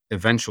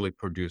eventually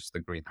produce the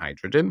green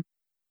hydrogen.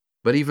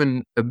 But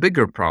even a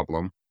bigger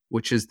problem,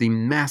 which is the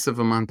massive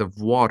amount of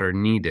water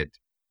needed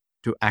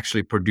to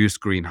actually produce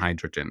green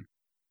hydrogen.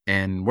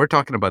 And we're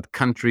talking about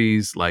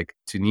countries like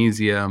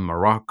Tunisia,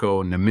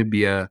 Morocco,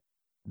 Namibia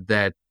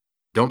that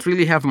don't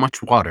really have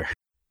much water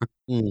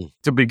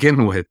to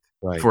begin with.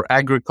 Right. For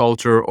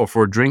agriculture or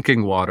for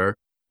drinking water,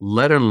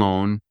 let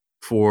alone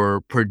for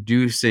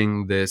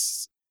producing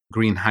this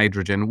green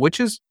hydrogen,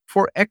 which is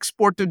for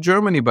export to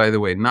Germany, by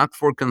the way, not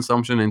for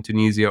consumption in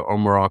Tunisia or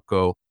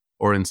Morocco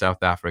or in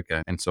South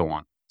Africa and so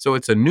on. So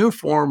it's a new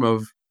form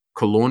of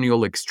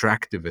colonial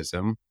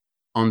extractivism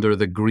under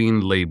the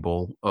green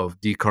label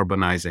of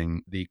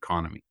decarbonizing the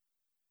economy.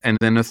 And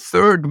then a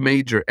third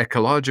major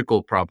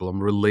ecological problem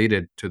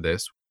related to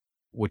this,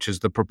 which is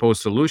the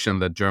proposed solution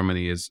that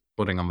Germany is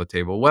putting on the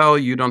table. Well,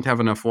 you don't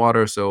have enough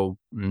water, so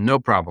no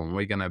problem.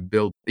 We're going to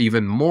build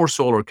even more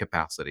solar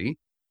capacity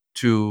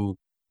to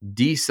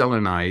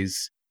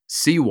desalinize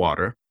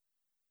seawater,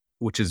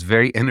 which is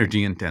very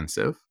energy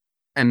intensive.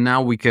 And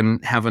now we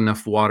can have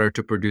enough water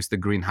to produce the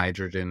green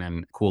hydrogen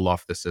and cool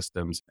off the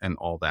systems and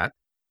all that.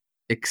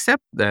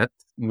 Except that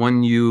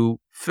when you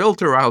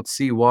filter out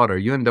seawater,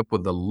 you end up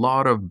with a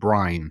lot of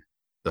brine,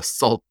 the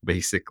salt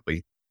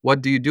basically.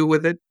 What do you do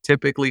with it?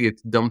 Typically,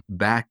 it's dumped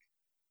back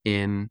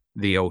in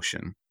the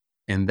ocean.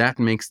 And that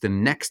makes the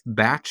next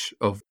batch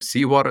of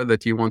seawater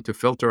that you want to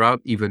filter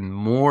out even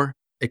more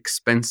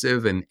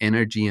expensive and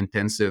energy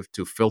intensive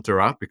to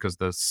filter out because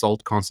the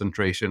salt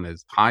concentration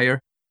is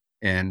higher.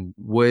 And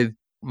with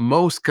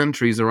most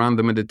countries around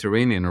the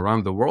Mediterranean,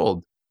 around the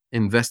world,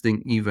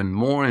 investing even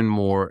more and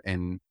more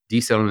in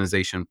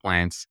desalination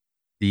plants,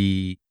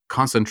 the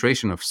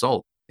concentration of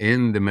salt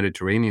in the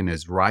Mediterranean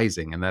is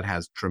rising. And that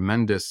has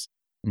tremendous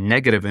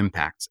negative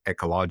impacts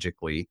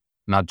ecologically,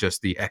 not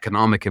just the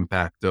economic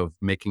impact of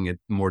making it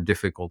more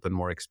difficult and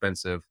more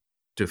expensive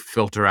to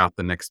filter out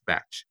the next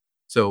batch.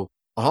 So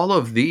all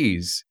of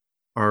these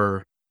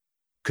are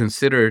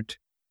considered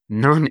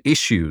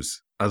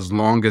non-issues as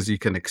long as you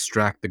can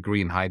extract the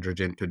green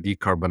hydrogen to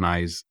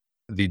decarbonize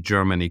the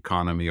German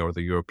economy or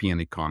the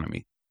European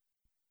economy.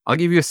 I'll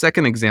give you a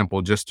second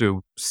example just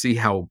to see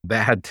how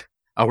bad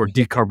our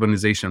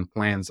decarbonization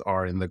plans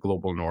are in the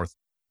global north,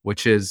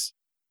 which is,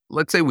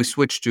 let's say we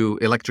switch to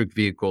electric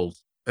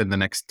vehicles in the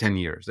next 10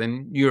 years.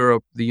 In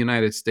Europe, the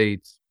United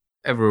States,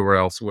 everywhere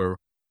else, we're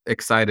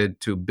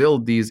excited to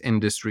build these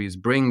industries,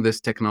 bring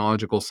this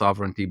technological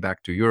sovereignty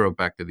back to Europe,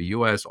 back to the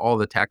US, all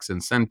the tax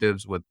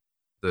incentives with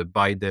the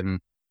Biden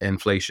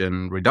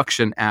Inflation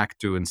Reduction Act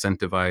to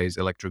incentivize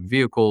electric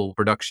vehicle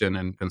production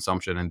and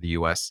consumption in the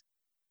US.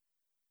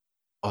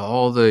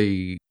 All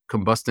the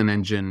combustion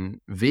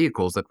engine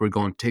vehicles that we're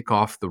going to take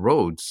off the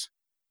roads,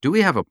 do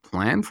we have a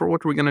plan for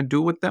what we're going to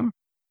do with them?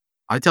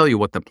 I tell you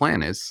what the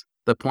plan is.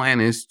 The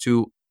plan is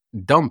to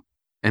dump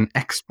and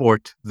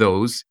export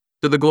those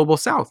to the global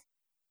south.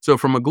 So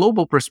from a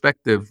global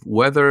perspective,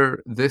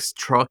 whether this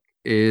truck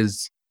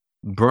is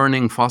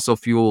burning fossil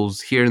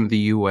fuels here in the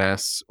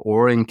US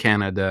or in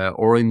Canada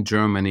or in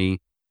Germany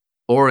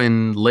or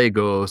in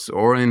Lagos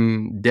or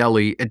in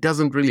Delhi, it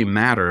doesn't really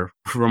matter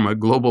from a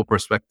global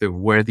perspective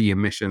where the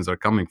emissions are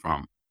coming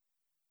from,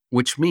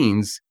 which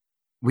means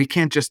we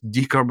can't just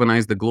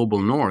decarbonize the global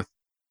north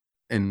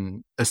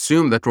and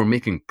assume that we're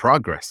making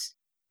progress,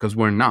 because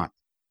we're not.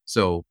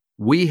 So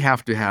we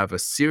have to have a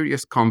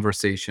serious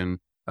conversation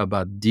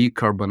about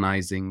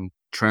decarbonizing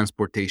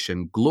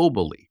transportation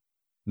globally,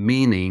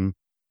 meaning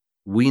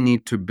we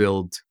need to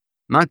build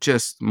not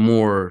just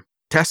more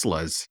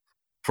Teslas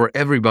for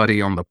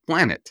everybody on the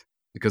planet,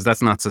 because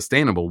that's not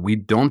sustainable. We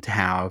don't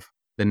have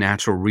the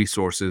natural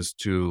resources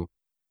to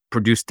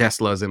produce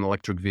Teslas and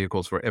electric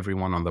vehicles for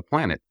everyone on the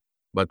planet.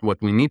 But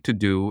what we need to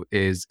do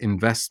is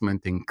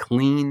investment in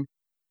clean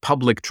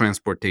public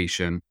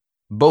transportation,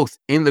 both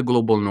in the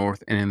global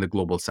north and in the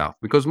global south,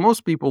 because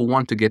most people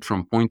want to get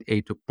from point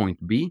A to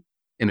point B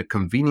in a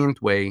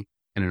convenient way,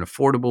 in an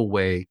affordable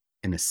way,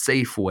 in a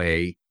safe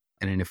way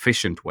and an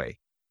efficient way.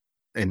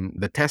 And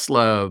the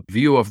Tesla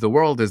view of the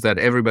world is that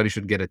everybody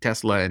should get a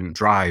Tesla and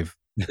drive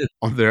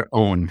on their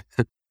own.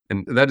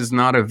 And that is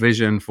not a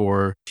vision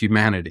for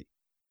humanity.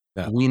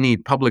 Yeah. We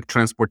need public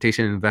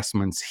transportation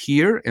investments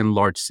here in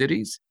large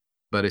cities,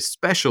 but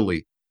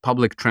especially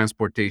public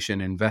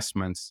transportation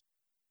investments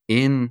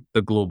in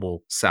the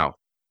global south.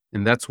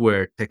 And that's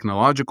where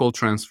technological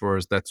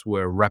transfers, that's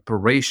where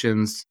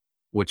reparations,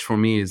 which for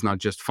me is not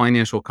just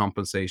financial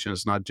compensation,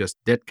 it's not just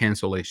debt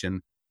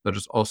cancellation, but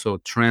it's also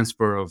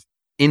transfer of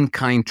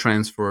in-kind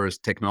transfers,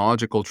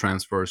 technological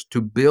transfers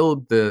to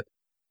build the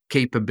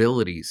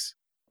capabilities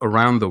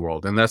around the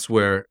world. And that's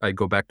where I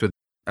go back to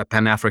a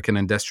Pan-African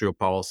industrial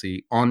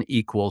policy on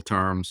equal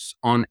terms,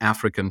 on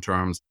African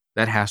terms,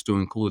 that has to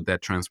include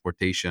that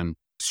transportation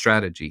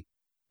strategy.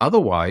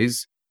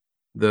 Otherwise,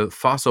 the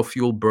fossil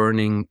fuel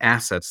burning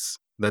assets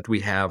that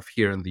we have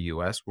here in the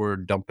US, we're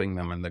dumping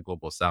them in the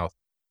global south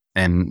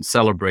and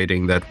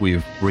celebrating that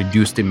we've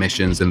reduced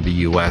emissions in the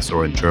US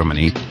or in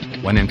Germany,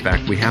 when in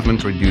fact we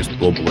haven't reduced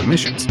global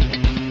emissions.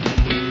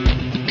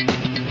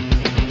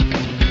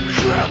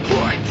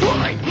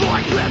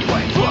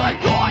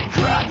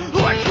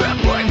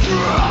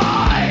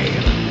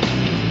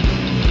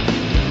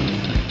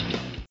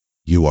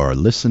 You are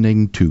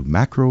listening to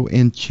Macro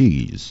and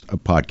Cheese, a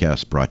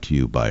podcast brought to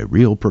you by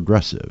Real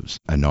Progressives,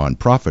 a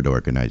nonprofit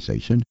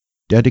organization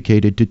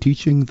dedicated to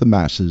teaching the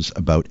masses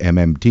about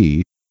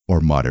MMT, or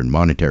modern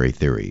monetary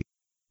theory.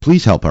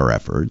 Please help our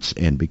efforts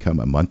and become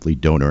a monthly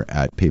donor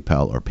at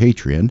PayPal or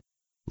Patreon.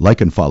 Like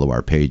and follow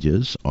our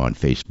pages on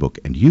Facebook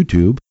and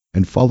YouTube,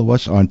 and follow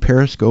us on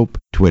Periscope,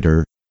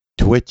 Twitter,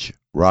 Twitch,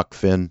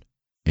 Rockfin,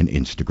 and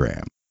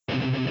Instagram.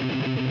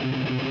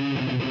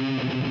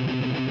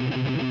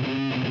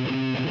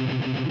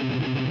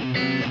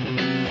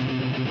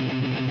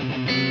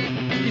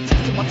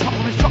 My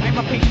tolerance, trying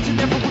my patience, and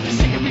never want to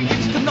see me.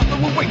 It's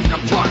another way, and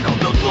I'm tired of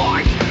the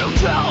lies you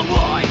tell me.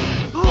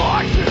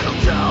 Lies you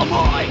tell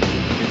me.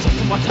 It's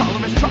also my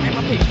tolerance, trying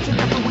my patience, and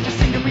never want to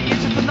see me.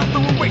 It's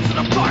another way, and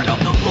I'm tired of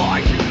the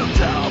lies you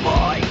tell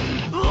me.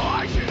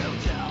 Lies you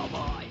tell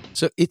me.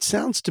 So it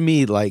sounds to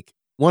me like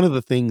one of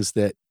the things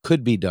that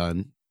could be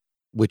done,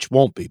 which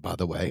won't be, by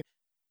the way,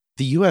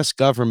 the U.S.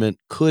 government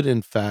could,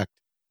 in fact,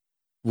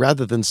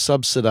 rather than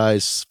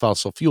subsidize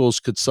fossil fuels,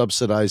 could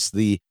subsidize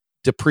the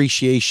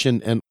depreciation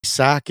and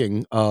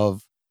sacking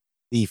of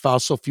the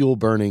fossil fuel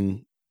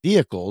burning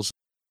vehicles.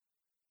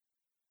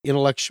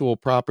 Intellectual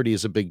property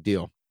is a big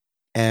deal.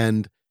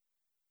 And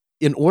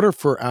in order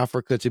for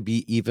Africa to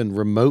be even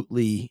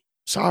remotely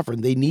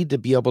sovereign, they need to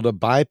be able to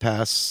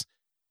bypass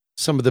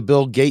some of the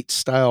Bill Gates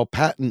style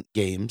patent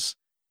games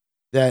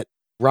that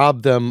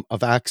rob them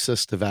of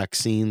access to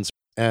vaccines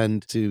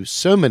and to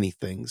so many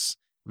things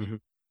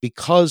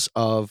because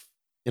of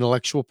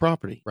intellectual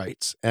property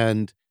rights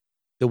and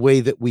the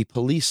way that we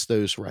police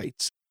those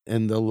rights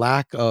and the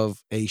lack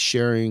of a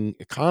sharing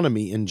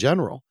economy in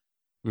general.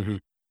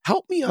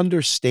 Help me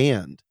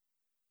understand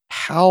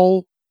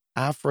how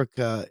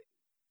Africa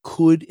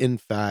could, in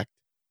fact,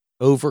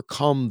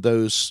 overcome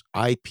those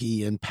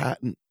IP and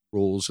patent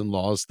rules and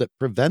laws that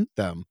prevent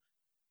them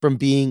from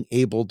being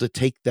able to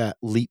take that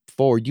leap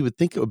forward. You would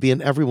think it would be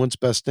in everyone's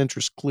best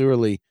interest.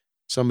 Clearly,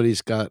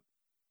 somebody's got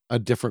a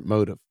different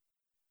motive.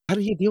 How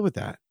do you deal with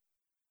that?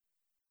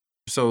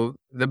 So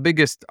the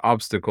biggest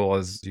obstacle,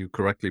 as you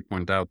correctly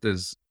point out,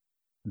 is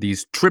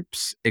these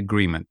TRIPS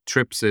agreement.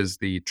 TRIPS is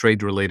the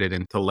trade-related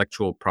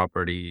intellectual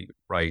property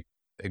right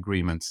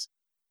agreements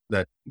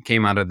that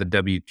came out of the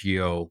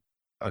WTO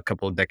a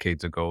couple of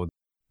decades ago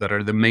that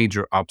are the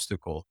major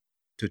obstacle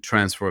to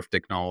transfer of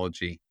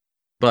technology.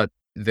 But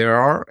there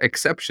are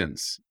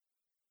exceptions.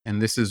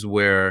 And this is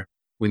where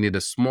we need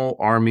a small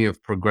army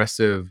of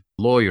progressive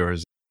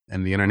lawyers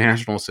in the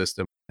international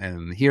system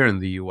and here in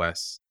the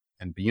US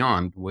and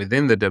beyond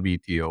within the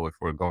WTO, if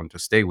we're going to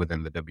stay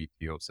within the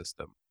WTO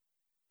system,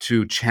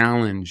 to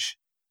challenge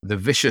the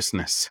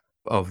viciousness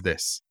of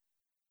this.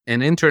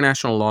 In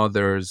international law,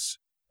 there's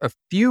a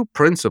few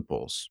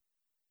principles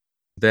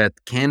that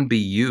can be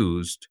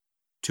used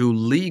to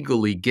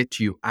legally get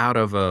you out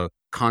of a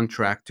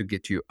contract, to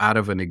get you out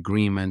of an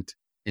agreement,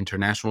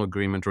 international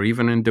agreement, or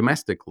even in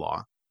domestic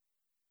law.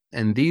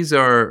 And these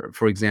are,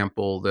 for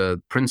example,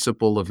 the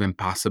principle of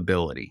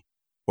impossibility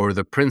or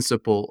the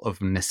principle of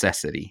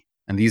necessity.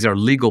 And these are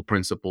legal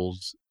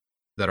principles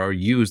that are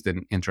used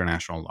in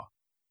international law.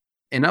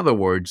 In other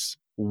words,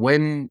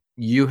 when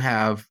you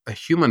have a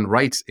human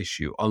rights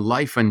issue, a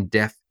life and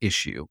death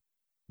issue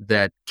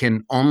that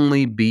can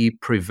only be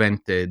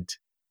prevented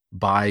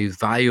by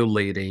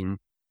violating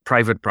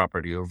private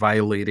property or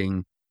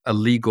violating a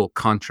legal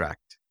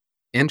contract,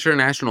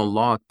 international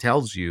law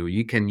tells you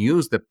you can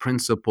use the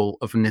principle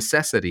of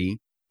necessity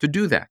to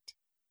do that.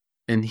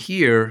 And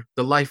here,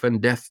 the life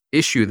and death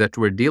issue that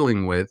we're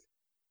dealing with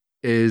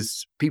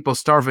is people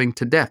starving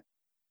to death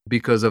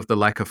because of the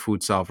lack of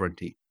food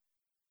sovereignty.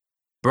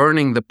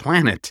 Burning the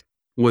planet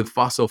with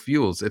fossil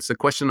fuels. It's a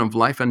question of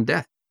life and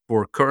death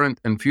for current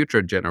and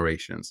future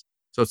generations.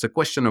 So it's a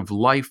question of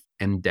life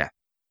and death.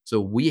 So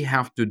we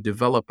have to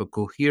develop a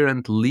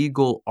coherent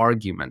legal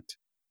argument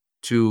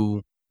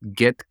to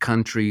get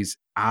countries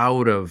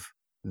out of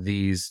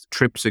these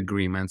TRIPS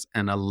agreements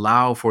and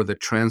allow for the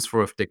transfer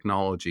of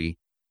technology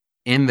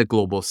in the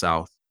global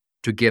south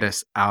to get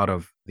us out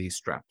of these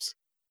traps.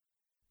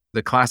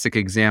 The classic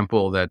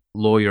example that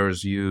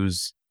lawyers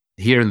use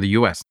here in the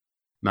US,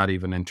 not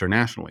even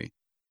internationally,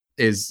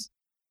 is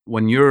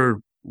when you're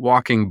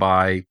walking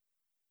by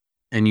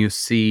and you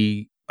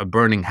see a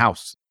burning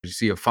house, you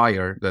see a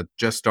fire that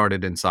just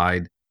started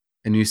inside,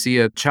 and you see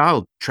a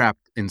child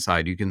trapped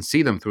inside. You can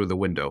see them through the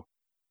window.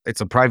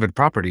 It's a private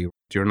property.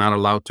 You're not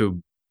allowed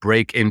to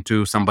break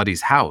into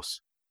somebody's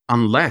house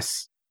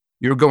unless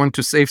you're going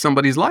to save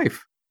somebody's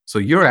life. So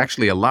you're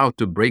actually allowed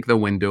to break the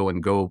window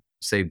and go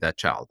save that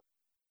child.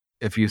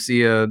 If you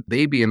see a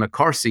baby in a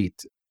car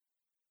seat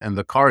and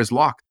the car is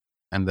locked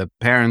and the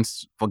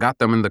parents forgot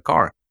them in the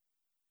car,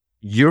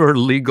 you're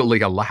legally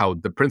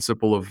allowed. The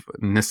principle of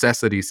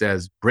necessity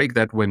says break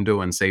that window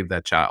and save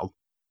that child.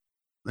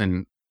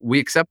 And we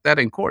accept that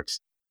in courts.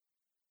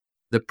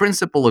 The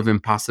principle of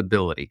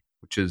impossibility,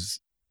 which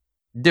is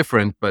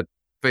different but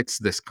fits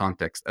this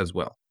context as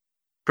well.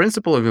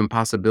 Principle of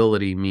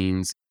impossibility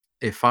means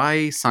if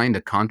I signed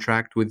a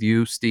contract with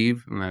you,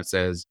 Steve, and that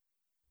says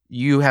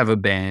you have a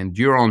band,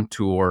 you're on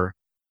tour,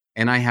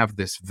 and I have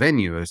this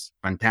venue, this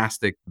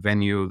fantastic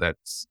venue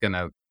that's going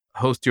to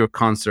host your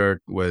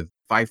concert with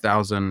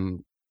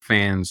 5,000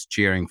 fans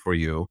cheering for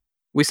you.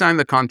 We signed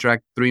the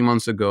contract 3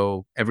 months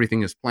ago.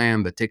 Everything is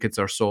planned. The tickets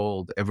are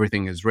sold.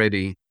 Everything is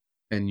ready.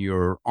 And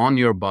you're on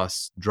your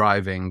bus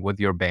driving with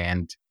your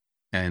band,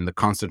 and the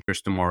concert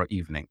is tomorrow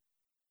evening.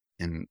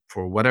 And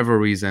for whatever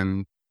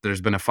reason,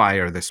 there's been a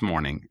fire this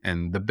morning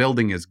and the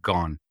building is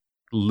gone.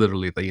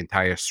 Literally, the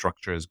entire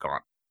structure is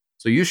gone.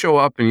 So you show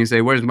up and you say,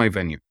 where's my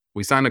venue?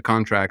 We signed a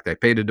contract. I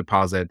paid a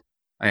deposit.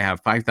 I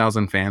have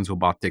 5,000 fans who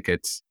bought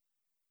tickets.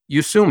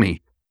 You sue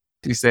me.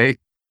 You say,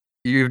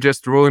 you've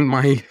just ruined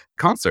my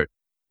concert.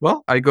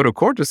 Well, I go to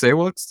court to say,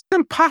 well, it's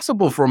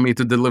impossible for me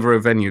to deliver a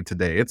venue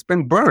today. It's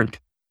been burned.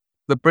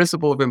 The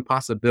principle of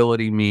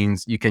impossibility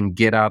means you can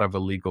get out of a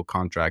legal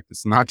contract.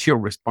 It's not your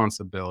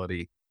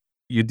responsibility.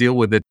 You deal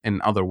with it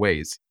in other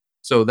ways.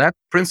 So that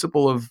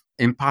principle of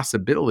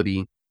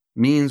impossibility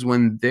means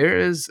when there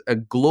is a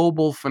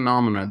global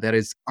phenomenon that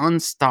is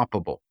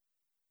unstoppable,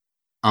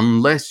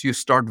 unless you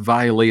start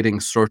violating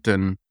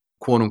certain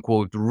quote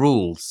unquote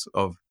rules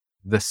of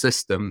the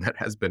system that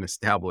has been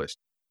established,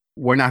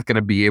 we're not going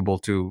to be able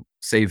to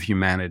save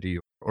humanity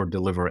or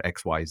deliver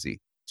XYZ.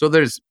 So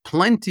there's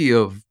plenty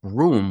of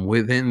room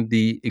within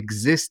the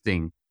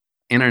existing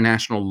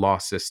international law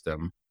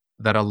system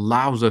that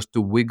allows us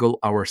to wiggle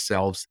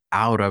ourselves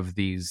out of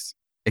these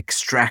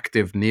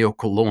extractive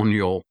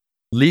neocolonial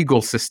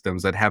legal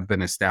systems that have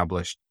been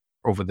established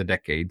over the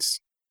decades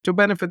to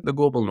benefit the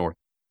global north.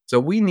 So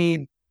we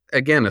need,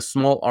 again, a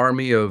small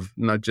army of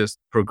not just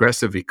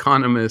progressive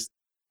economists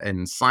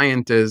and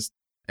scientists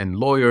and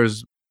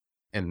lawyers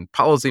and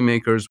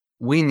policymakers.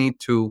 We need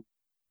to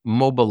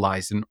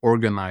mobilize and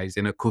organize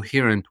in a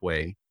coherent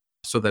way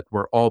so that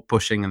we're all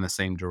pushing in the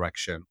same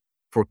direction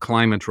for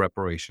climate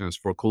reparations,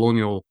 for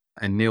colonial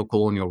and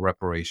neocolonial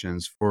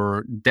reparations,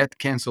 for debt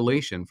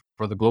cancellation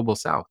for the global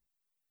south.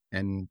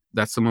 And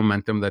that's the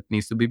momentum that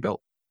needs to be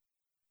built.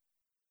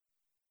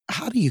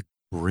 How do you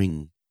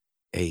bring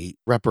a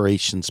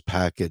reparations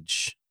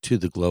package to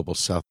the global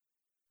south?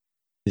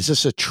 Is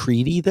this a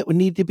treaty that would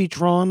need to be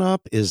drawn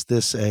up? Is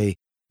this a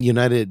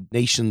United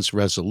Nations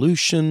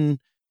resolution?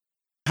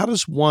 How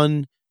does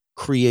one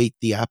create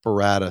the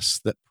apparatus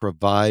that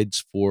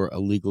provides for a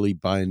legally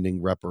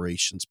binding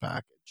reparations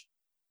package?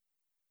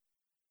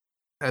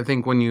 I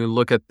think when you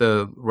look at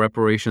the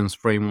reparations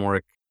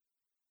framework,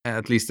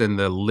 at least in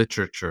the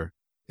literature,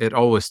 it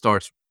always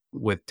starts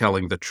with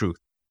telling the truth,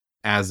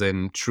 as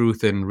in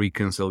truth and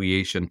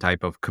reconciliation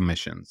type of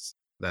commissions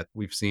that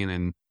we've seen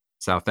in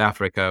South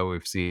Africa,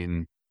 we've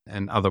seen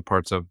in other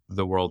parts of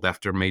the world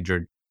after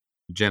major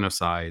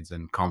genocides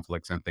and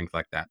conflicts and things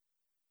like that.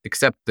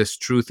 Except this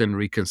truth and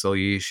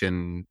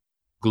reconciliation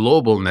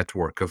global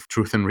network of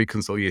truth and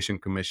reconciliation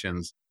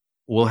commissions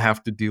will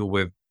have to deal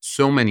with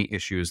so many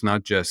issues,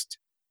 not just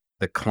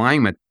the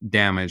climate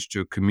damage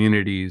to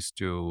communities,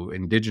 to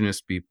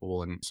indigenous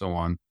people, and so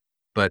on,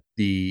 but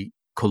the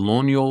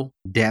colonial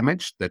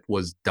damage that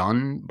was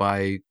done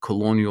by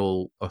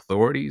colonial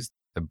authorities,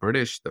 the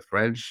British, the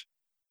French.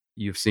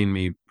 You've seen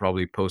me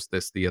probably post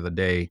this the other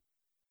day.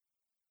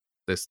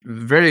 This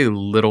very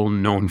little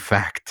known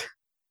fact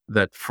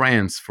that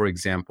France, for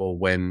example,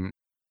 when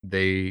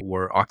they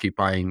were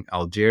occupying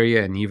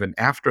Algeria and even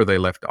after they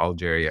left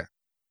Algeria,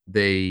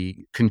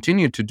 they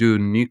continued to do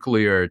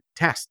nuclear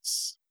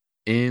tests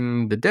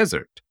in the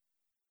desert.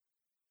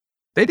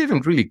 They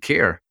didn't really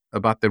care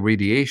about the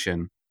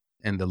radiation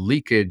and the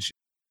leakage.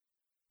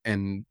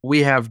 And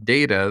we have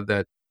data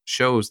that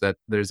shows that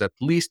there's at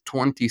least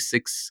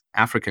 26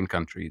 African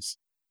countries,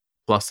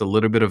 plus a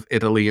little bit of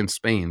Italy and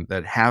Spain,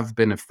 that have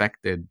been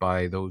affected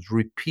by those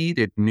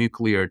repeated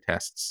nuclear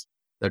tests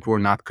that were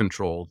not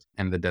controlled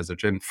in the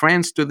desert. And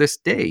France, to this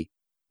day,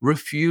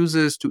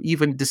 refuses to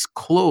even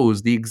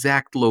disclose the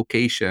exact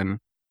location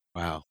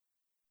Wow.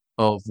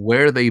 of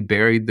where they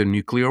buried the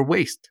nuclear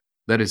waste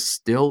that is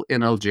still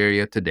in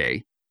Algeria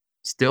today,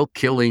 still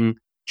killing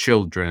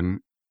children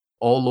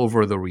all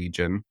over the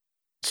region.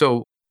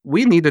 So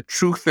we need a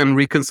Truth and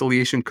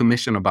Reconciliation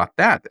Commission about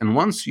that. And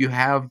once you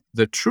have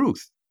the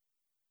truth,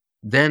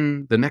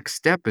 then the next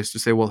step is to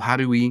say, well, how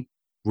do we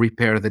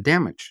repair the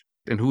damage?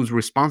 And who's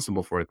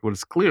responsible for it? Well,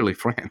 it's clearly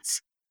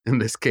France in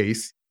this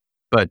case.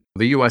 But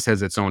the US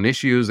has its own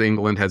issues.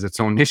 England has its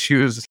own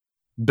issues.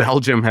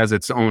 Belgium has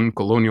its own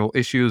colonial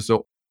issues.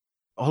 So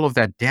all of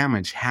that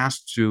damage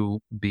has to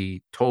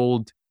be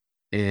told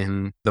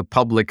in the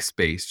public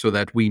space so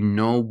that we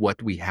know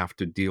what we have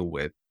to deal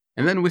with.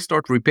 And then we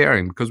start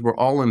repairing because we're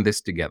all in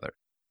this together.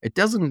 It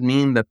doesn't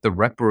mean that the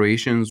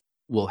reparations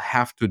will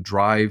have to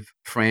drive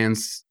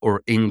France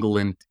or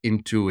England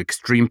into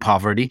extreme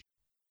poverty,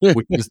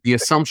 which is the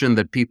assumption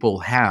that people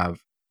have,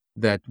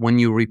 that when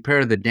you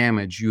repair the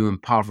damage, you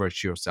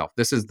impoverish yourself.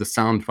 This is the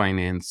sound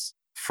finance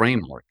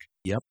framework.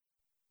 Yep.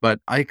 But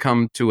I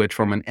come to it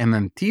from an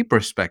MMT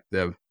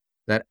perspective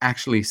that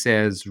actually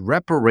says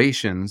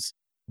reparations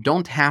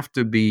don't have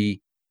to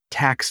be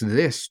tax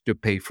this to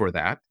pay for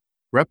that.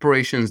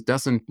 Reparations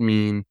doesn't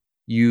mean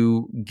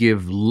you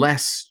give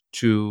less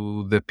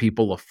to the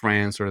people of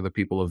France or the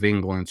people of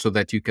England so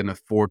that you can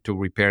afford to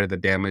repair the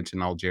damage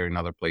in Algeria and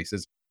other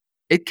places.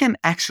 It can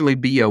actually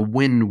be a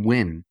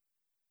win-win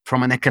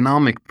from an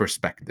economic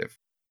perspective.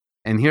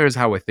 And here's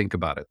how I think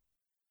about it.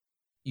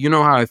 You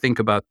know how I think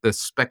about the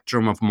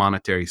spectrum of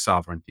monetary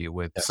sovereignty,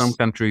 with some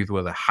countries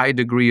with a high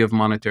degree of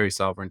monetary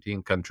sovereignty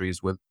and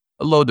countries with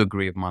a low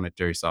degree of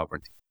monetary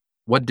sovereignty.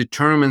 What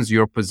determines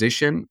your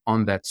position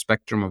on that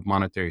spectrum of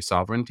monetary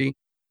sovereignty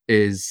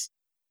is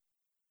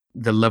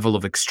the level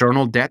of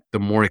external debt. The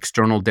more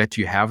external debt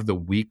you have, the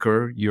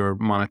weaker your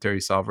monetary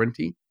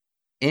sovereignty,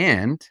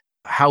 and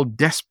how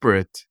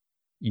desperate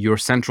your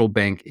central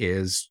bank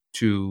is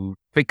to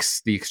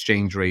fix the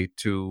exchange rate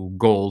to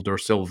gold or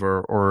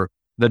silver or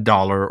the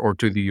dollar or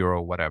to the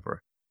euro,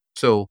 whatever.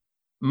 So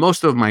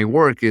most of my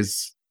work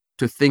is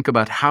to think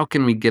about how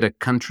can we get a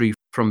country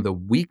from the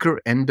weaker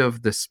end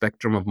of the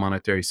spectrum of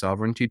monetary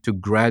sovereignty to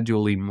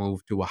gradually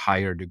move to a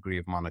higher degree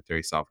of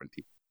monetary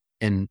sovereignty.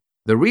 And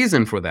the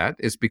reason for that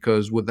is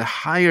because with the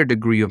higher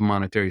degree of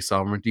monetary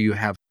sovereignty, you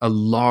have a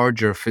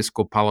larger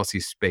fiscal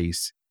policy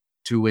space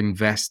to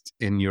invest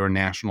in your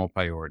national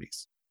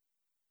priorities.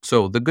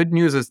 So the good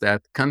news is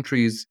that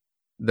countries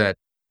that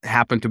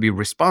happen to be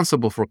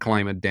responsible for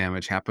climate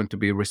damage, happen to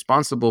be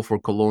responsible for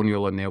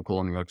colonial and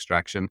neocolonial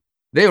extraction,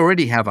 they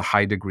already have a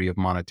high degree of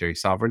monetary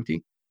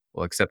sovereignty.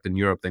 Well, except in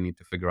Europe, they need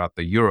to figure out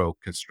the euro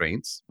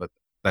constraints, but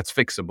that's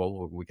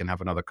fixable. We can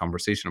have another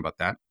conversation about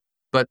that.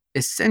 But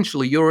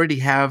essentially, you already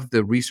have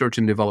the research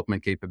and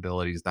development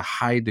capabilities, the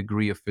high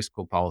degree of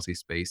fiscal policy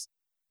space.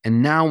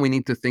 And now we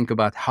need to think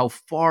about how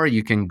far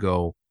you can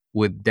go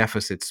with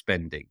deficit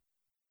spending.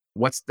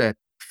 What's that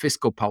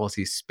fiscal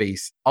policy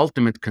space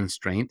ultimate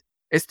constraint?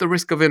 It's the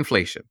risk of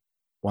inflation.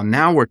 Well,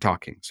 now we're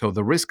talking. So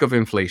the risk of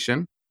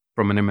inflation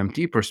from an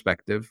MMT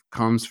perspective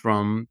comes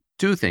from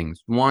two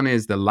things. One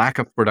is the lack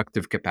of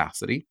productive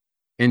capacity,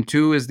 and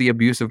two is the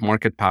abusive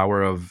market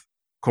power of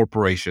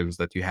corporations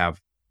that you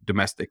have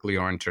domestically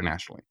or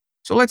internationally.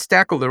 So let's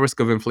tackle the risk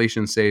of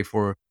inflation, say,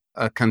 for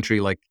a country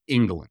like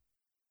England.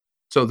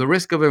 So the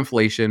risk of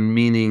inflation,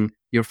 meaning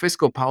your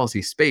fiscal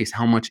policy space,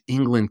 how much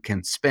England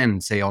can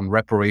spend, say, on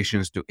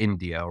reparations to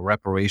India or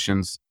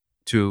reparations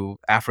to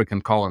African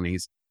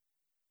colonies,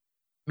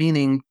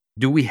 meaning,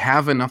 do we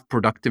have enough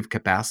productive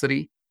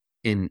capacity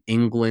in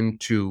England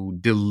to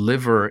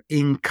deliver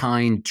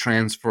in-kind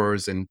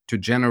transfers and to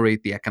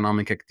generate the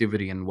economic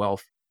activity and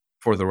wealth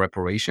for the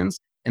reparations?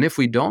 And if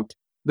we don't,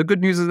 the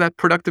good news is that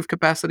productive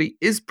capacity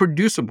is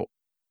producible,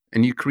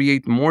 and you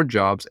create more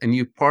jobs and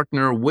you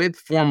partner with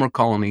former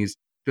colonies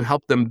to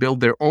help them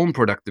build their own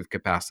productive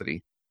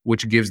capacity,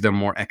 which gives them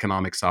more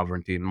economic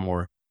sovereignty and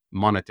more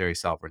monetary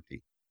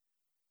sovereignty.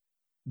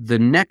 The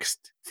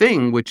next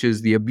thing, which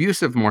is the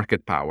abusive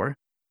market power,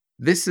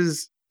 this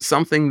is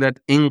something that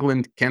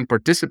England can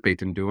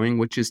participate in doing,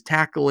 which is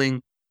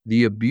tackling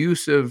the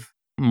abusive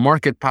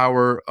market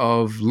power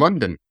of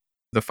London,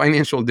 the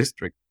financial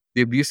district,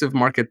 the abusive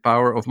market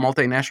power of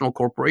multinational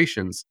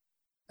corporations,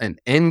 and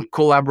in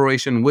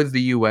collaboration with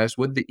the US,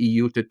 with the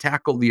EU, to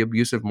tackle the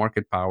abusive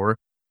market power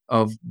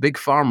of big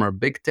pharma,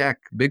 big tech,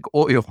 big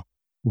oil,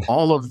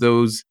 all of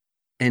those.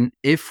 And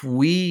if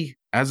we,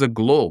 as a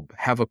globe,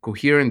 have a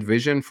coherent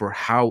vision for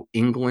how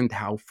England,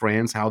 how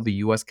France, how the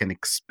US can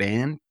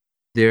expand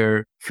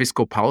their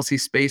fiscal policy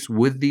space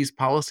with these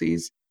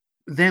policies,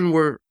 then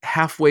we're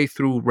halfway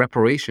through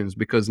reparations,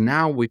 because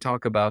now we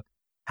talk about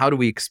how do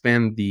we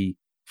expand the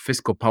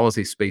fiscal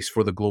policy space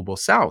for the global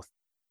South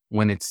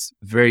when it's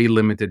very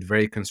limited,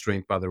 very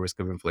constrained by the risk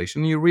of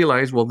inflation. You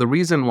realize, well, the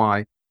reason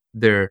why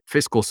their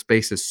fiscal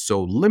space is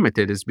so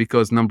limited is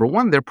because, number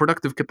one, their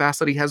productive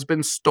capacity has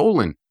been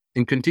stolen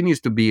and continues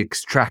to be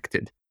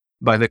extracted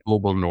by the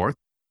global North.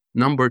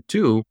 Number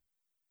two,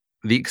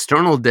 the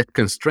external debt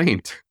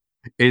constraint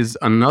is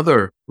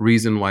another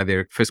reason why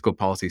their fiscal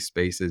policy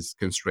space is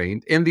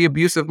constrained, and the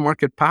abusive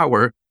market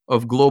power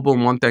of global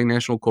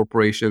multinational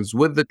corporations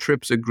with the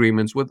TRIPS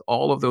agreements, with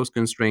all of those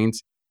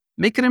constraints,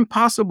 make it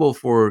impossible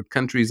for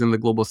countries in the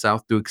global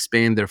south to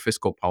expand their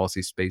fiscal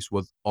policy space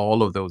with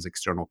all of those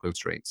external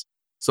constraints.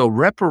 So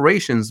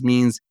reparations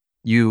means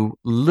you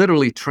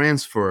literally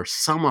transfer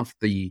some of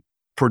the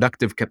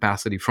productive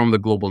capacity from the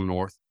global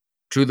north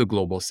to the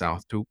global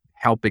south to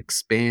help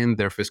expand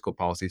their fiscal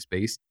policy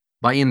space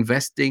by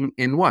investing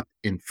in what?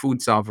 In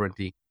food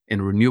sovereignty,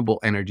 in renewable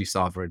energy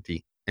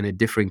sovereignty, and a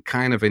different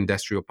kind of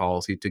industrial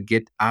policy to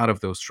get out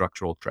of those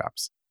structural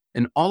traps.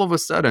 And all of a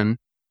sudden,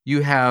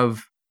 you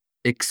have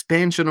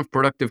expansion of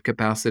productive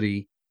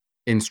capacity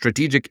in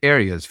strategic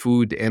areas,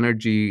 food,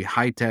 energy,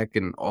 high tech,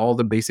 and all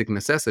the basic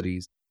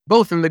necessities,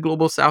 both in the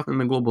global south and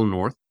the global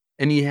north.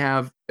 And you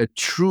have a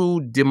true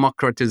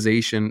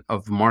democratization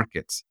of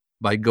markets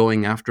by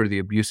going after the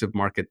abusive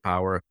market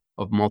power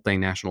of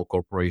multinational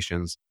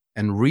corporations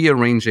and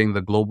rearranging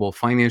the global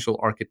financial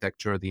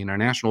architecture, the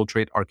international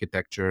trade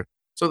architecture,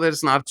 so that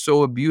it's not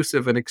so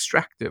abusive and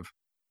extractive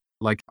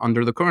like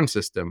under the current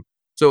system.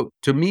 So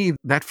to me,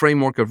 that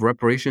framework of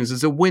reparations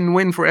is a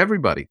win-win for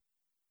everybody,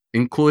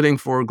 including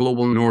for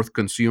global north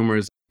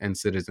consumers and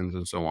citizens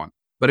and so on.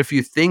 But if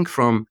you think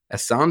from a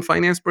sound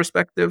finance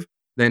perspective,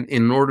 then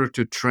in order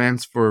to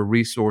transfer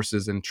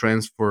resources and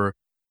transfer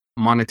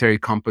monetary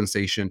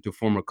compensation to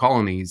former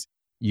colonies,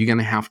 you're going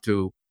to have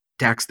to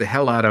tax the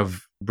hell out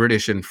of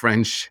British and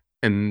French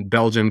and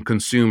Belgian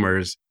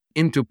consumers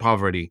into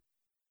poverty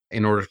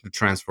in order to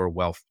transfer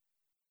wealth.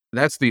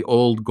 That's the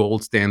old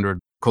gold standard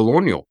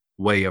colonial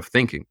way of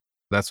thinking.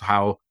 That's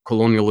how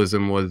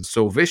colonialism was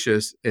so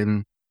vicious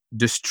in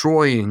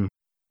destroying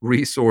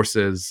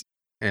resources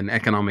and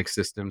economic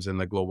systems in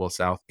the global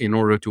south in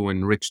order to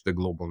enrich the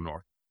global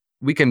north.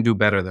 We can do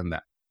better than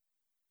that.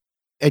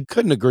 I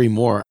couldn't agree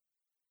more.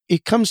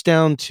 It comes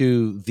down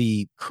to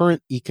the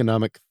current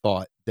economic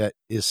thought that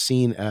is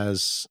seen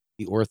as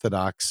the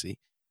orthodoxy.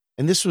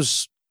 And this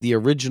was the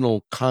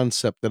original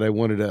concept that I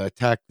wanted to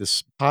attack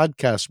this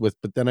podcast with,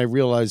 but then I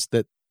realized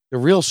that the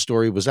real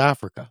story was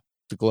Africa,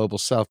 the global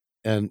south,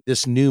 and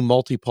this new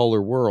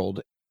multipolar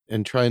world,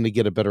 and trying to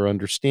get a better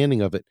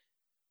understanding of it.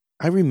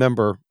 I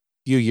remember a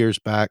few years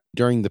back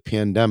during the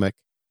pandemic,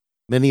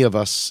 many of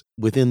us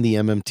within the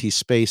MMT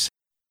space,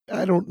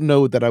 I don't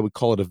know that I would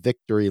call it a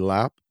victory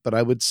lap, but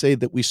I would say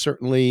that we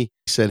certainly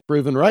said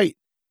proven right.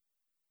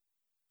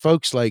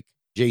 Folks like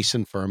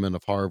Jason Furman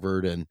of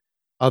Harvard and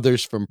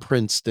others from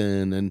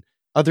Princeton and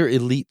other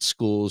elite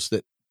schools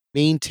that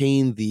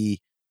maintain the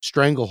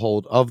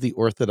stranglehold of the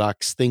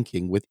orthodox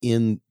thinking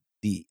within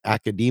the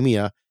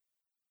academia,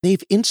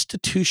 they've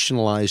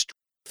institutionalized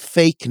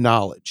fake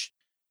knowledge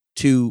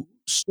to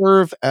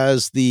serve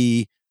as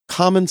the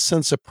common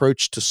sense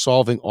approach to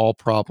solving all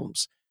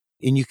problems.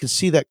 And you can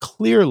see that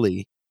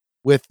clearly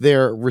with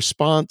their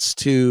response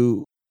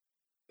to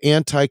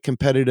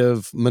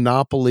anti-competitive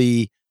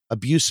monopoly,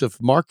 abusive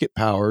market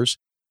powers,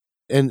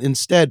 and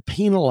instead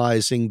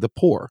penalizing the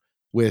poor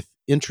with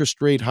interest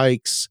rate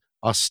hikes,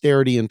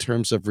 austerity in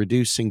terms of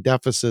reducing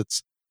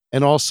deficits,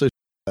 and also,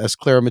 as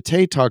Clara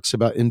Mattei talks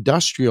about,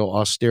 industrial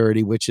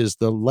austerity, which is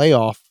the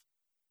layoff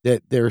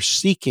that they're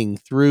seeking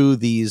through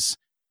these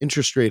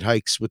interest rate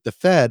hikes with the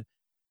Fed.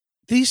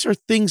 These are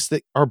things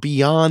that are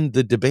beyond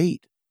the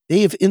debate.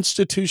 They have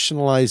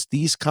institutionalized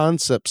these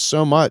concepts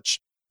so much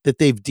that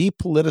they've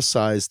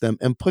depoliticized them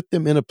and put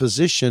them in a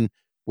position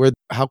where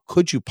how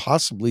could you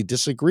possibly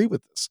disagree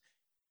with this?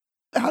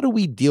 How do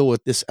we deal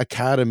with this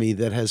academy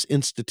that has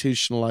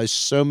institutionalized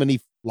so many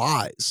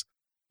lies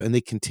and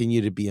they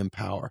continue to be in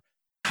power?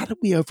 How do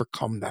we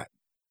overcome that?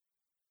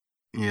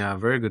 Yeah,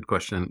 very good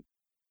question.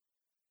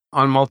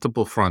 On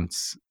multiple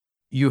fronts,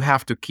 you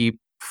have to keep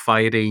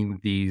fighting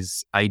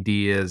these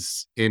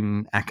ideas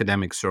in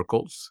academic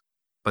circles,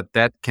 but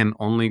that can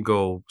only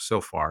go so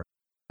far.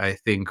 I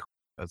think,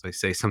 as I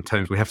say,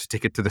 sometimes we have to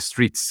take it to the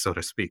streets, so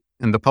to speak,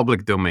 in the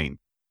public domain.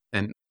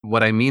 And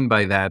what I mean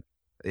by that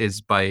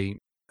is by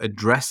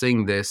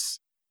addressing this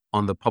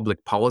on the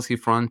public policy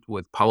front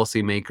with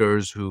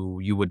policymakers who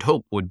you would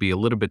hope would be a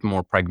little bit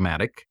more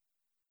pragmatic.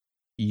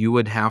 You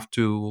would have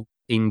to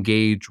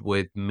engage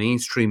with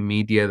mainstream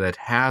media that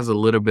has a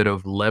little bit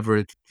of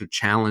leverage to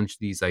challenge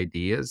these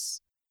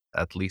ideas,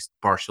 at least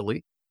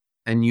partially.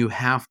 And you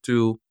have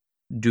to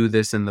do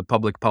this in the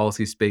public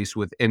policy space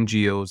with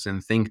NGOs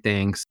and think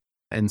tanks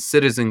and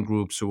citizen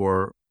groups who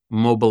are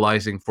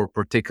mobilizing for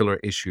particular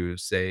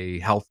issues, say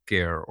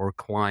healthcare or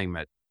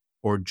climate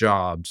or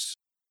jobs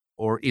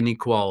or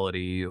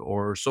inequality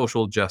or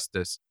social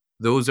justice.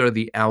 Those are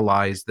the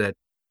allies that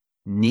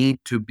need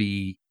to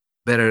be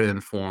better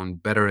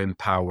informed, better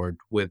empowered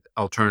with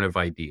alternative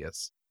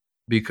ideas,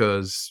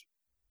 because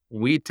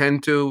we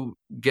tend to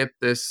get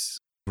this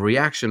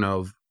reaction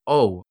of,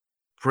 oh,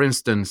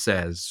 Princeton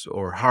says,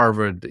 or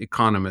Harvard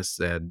economist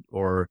said,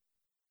 or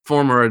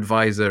former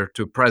advisor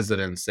to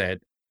president said,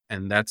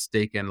 and that's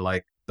taken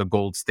like the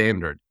gold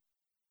standard.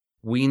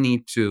 We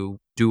need to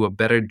do a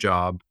better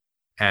job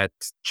at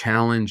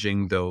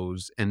challenging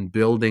those and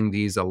building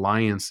these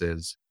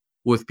alliances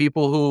with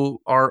people who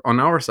are on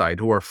our side,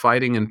 who are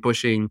fighting and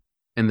pushing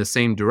in the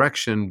same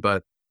direction,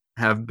 but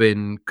have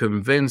been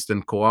convinced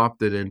and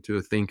co-opted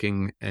into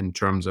thinking in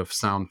terms of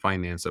sound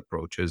finance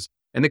approaches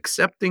and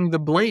accepting the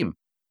blame.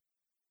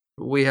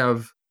 We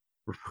have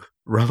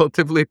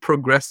relatively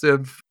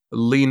progressive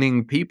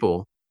leaning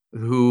people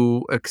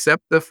who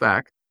accept the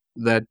fact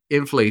that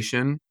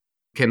inflation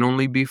can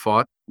only be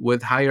fought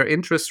with higher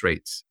interest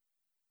rates,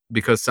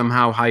 because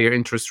somehow higher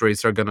interest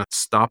rates are going to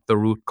stop the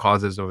root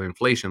causes of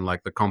inflation,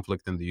 like the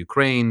conflict in the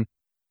Ukraine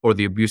or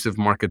the abusive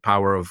market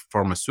power of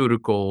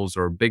pharmaceuticals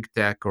or big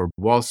tech or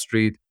Wall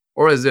Street,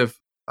 or as if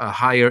a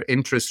higher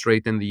interest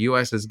rate in the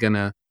US is going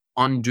to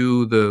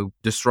undo the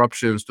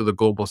disruptions to the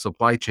global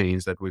supply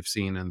chains that we've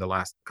seen in the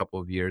last couple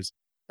of years.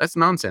 That's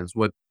nonsense.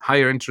 What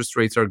higher interest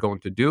rates are going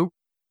to do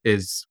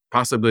is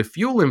possibly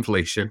fuel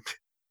inflation,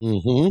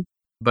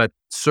 but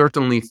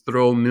certainly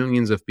throw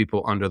millions of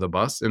people under the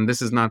bus. And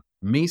this is not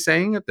me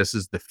saying it. This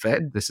is the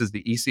Fed. This is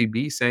the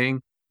ECB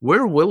saying,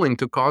 we're willing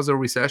to cause a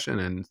recession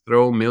and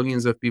throw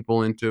millions of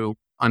people into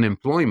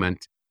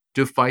unemployment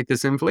to fight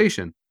this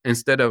inflation,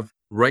 instead of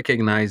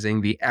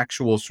recognizing the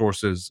actual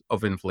sources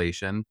of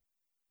inflation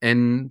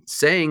and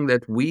saying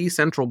that we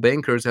central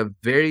bankers have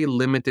very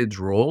limited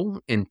role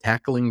in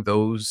tackling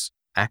those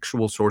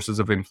actual sources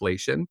of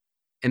inflation.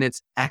 And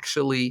it's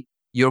actually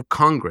your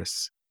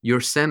Congress, your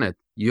Senate,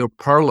 your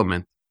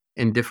parliament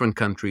in different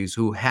countries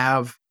who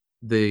have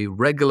the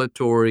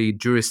regulatory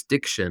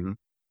jurisdiction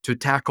to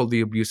tackle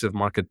the abusive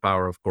market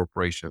power of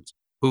corporations,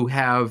 who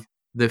have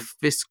the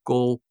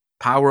fiscal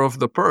power of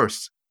the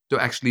purse to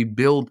actually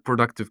build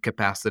productive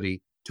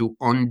capacity to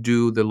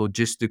undo the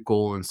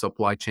logistical and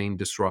supply chain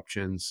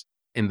disruptions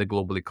in the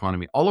global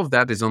economy. All of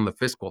that is on the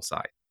fiscal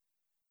side.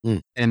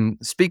 And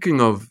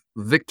speaking of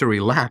victory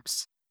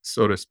laps,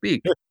 so to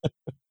speak,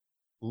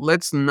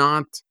 let's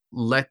not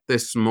let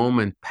this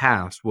moment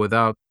pass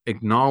without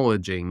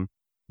acknowledging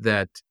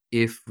that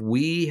if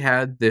we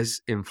had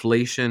this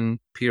inflation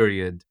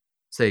period,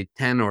 say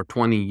 10 or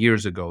 20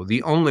 years ago,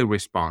 the only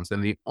response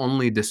and the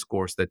only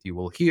discourse that you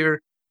will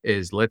hear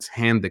is, let's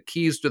hand the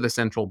keys to the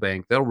central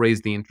bank. They'll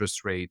raise the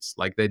interest rates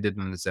like they did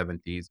in the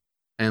 70s.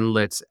 And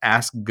let's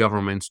ask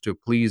governments to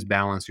please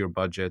balance your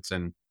budgets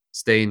and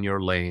stay in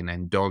your lane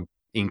and don't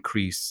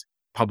increase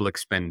public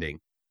spending.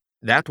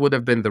 That would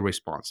have been the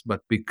response.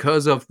 But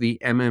because of the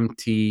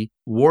MMT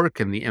work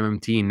and the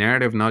MMT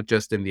narrative, not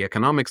just in the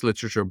economics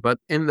literature, but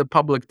in the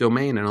public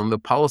domain and on the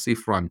policy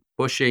front,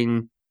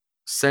 pushing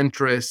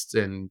centrists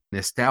and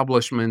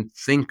establishment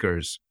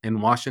thinkers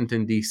in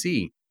Washington,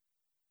 D.C.,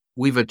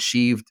 we've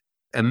achieved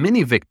a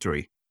mini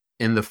victory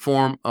in the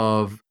form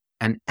of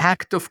an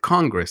act of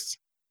Congress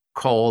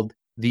called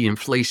the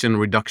Inflation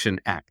Reduction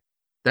Act.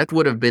 That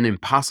would have been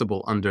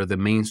impossible under the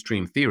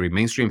mainstream theory.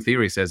 Mainstream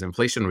theory says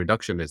inflation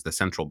reduction is the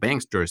central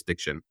bank's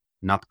jurisdiction,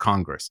 not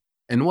Congress.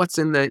 And what's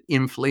in the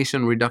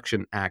Inflation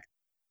Reduction Act?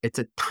 It's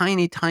a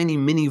tiny, tiny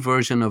mini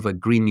version of a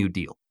Green New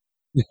Deal,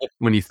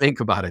 when you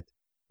think about it,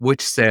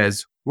 which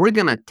says we're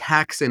going to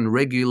tax and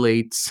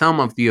regulate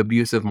some of the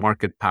abusive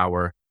market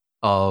power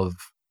of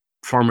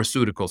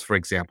pharmaceuticals, for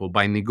example,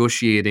 by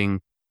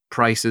negotiating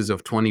prices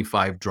of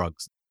 25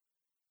 drugs.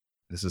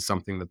 This is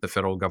something that the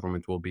federal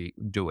government will be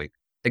doing.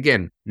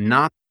 Again,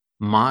 not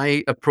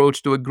my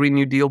approach to a Green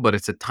New Deal, but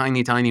it's a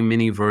tiny, tiny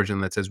mini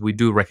version that says we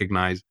do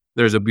recognize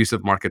there's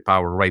abusive market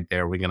power right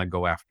there. We're going to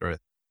go after it.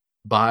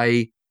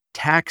 By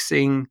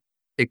taxing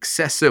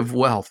excessive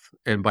wealth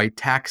and by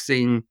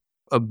taxing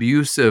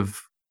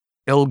abusive,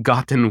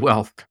 ill-gotten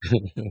wealth,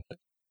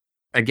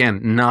 again,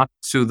 not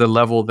to the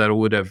level that I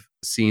would have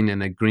seen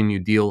in a Green New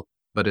Deal,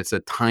 but it's a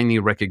tiny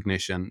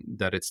recognition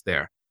that it's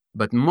there.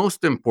 But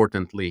most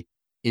importantly,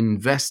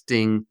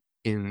 investing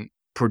in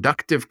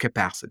productive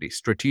capacity,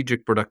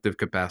 strategic productive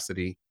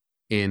capacity,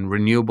 in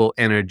renewable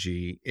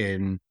energy,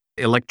 in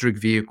electric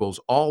vehicles,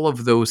 all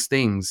of those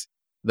things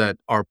that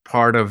are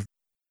part of,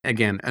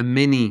 again, a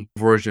mini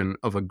version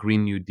of a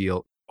Green New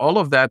Deal. All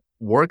of that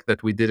work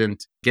that we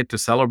didn't get to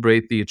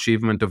celebrate the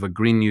achievement of a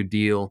Green New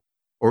Deal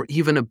or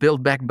even a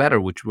Build Back Better,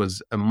 which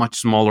was a much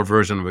smaller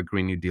version of a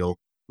Green New Deal.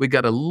 We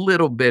got a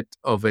little bit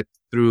of it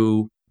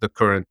through the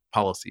current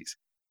policies.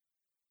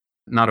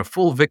 Not a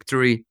full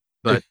victory,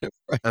 but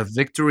a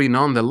victory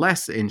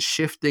nonetheless in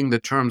shifting the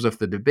terms of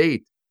the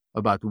debate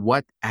about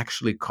what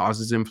actually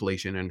causes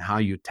inflation and how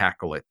you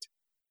tackle it.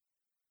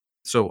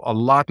 So a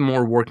lot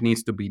more work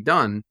needs to be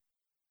done.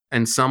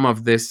 And some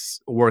of this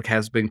work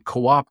has been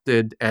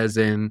co-opted as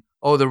in,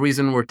 oh, the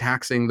reason we're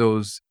taxing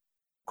those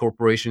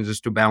corporations is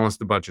to balance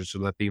the budget so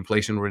that the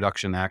Inflation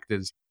Reduction Act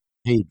is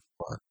Paid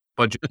for.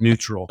 budget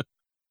neutral.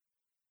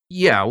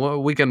 Yeah,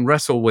 well, we can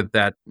wrestle with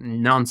that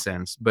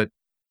nonsense, but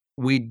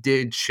we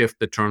did shift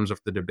the terms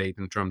of the debate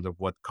in terms of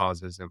what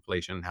causes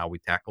inflation and how we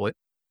tackle it.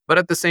 But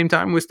at the same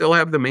time, we still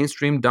have the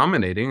mainstream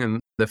dominating and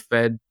the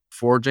Fed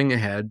forging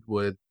ahead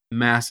with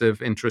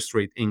massive interest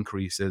rate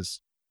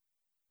increases,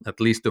 at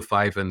least to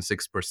 5 and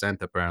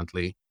 6%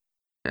 apparently,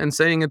 and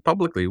saying it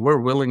publicly. We're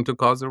willing to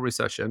cause a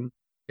recession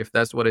if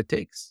that's what it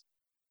takes.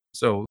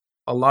 So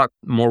a lot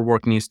more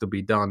work needs to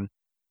be done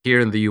here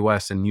in the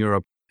US and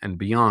Europe and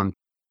beyond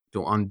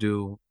to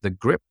undo the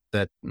grip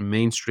that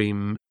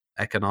mainstream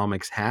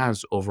economics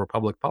has over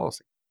public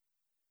policy.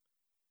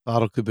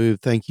 Fadl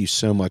Kaboub, thank you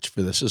so much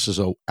for this. This is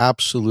a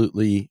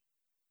absolutely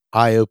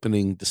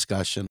eye-opening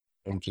discussion.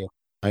 Thank you.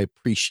 I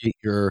appreciate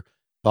your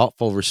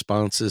thoughtful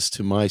responses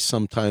to my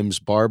sometimes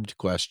barbed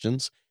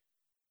questions.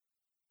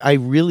 I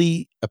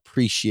really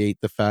appreciate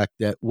the fact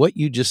that what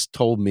you just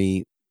told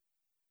me,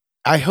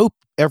 I hope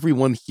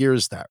everyone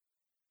hears that.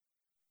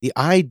 The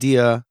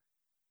idea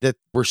that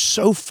we're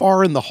so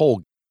far in the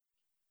hole.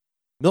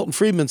 Milton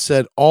Friedman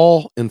said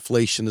all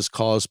inflation is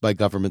caused by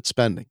government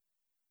spending.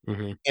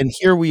 Mm-hmm. And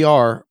here we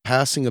are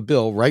passing a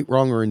bill, right,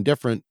 wrong, or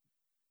indifferent,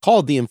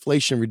 called the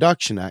Inflation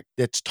Reduction Act,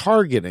 that's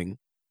targeting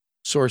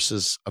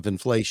sources of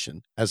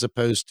inflation as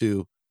opposed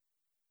to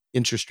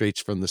interest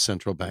rates from the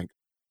central bank.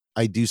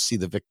 I do see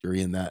the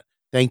victory in that.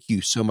 Thank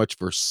you so much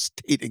for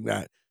stating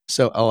that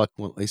so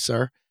eloquently,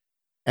 sir.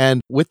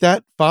 And with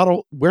that,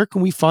 Fadl, where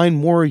can we find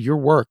more of your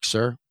work,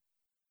 sir?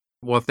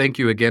 Well, thank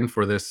you again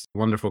for this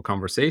wonderful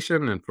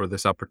conversation and for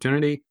this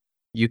opportunity.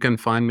 You can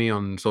find me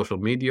on social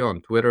media,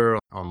 on Twitter,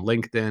 on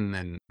LinkedIn,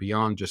 and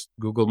beyond. Just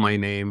Google my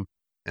name,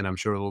 and I'm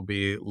sure it will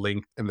be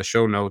linked in the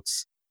show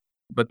notes.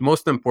 But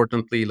most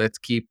importantly, let's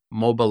keep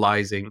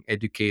mobilizing,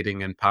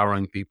 educating,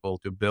 empowering people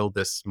to build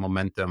this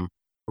momentum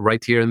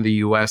right here in the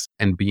US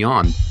and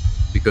beyond,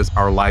 because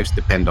our lives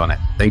depend on it.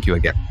 Thank you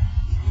again.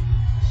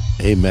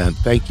 Amen.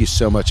 Thank you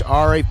so much.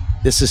 All right.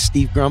 This is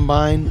Steve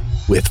Grumbine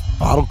with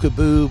Fadl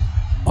Kaboub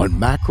on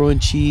Macro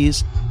and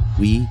Cheese.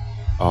 We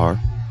are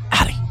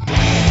out of here.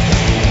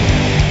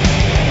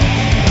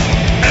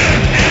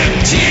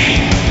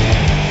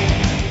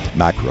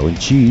 Macro and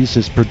Cheese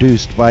is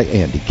produced by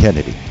Andy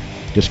Kennedy.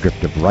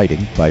 Descriptive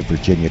writing by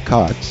Virginia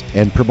Cox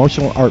and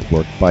promotional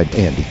artwork by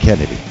Andy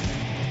Kennedy.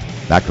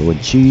 Macro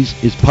and Cheese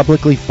is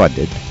publicly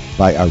funded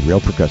by our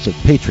Real Progressive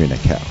Patreon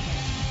account.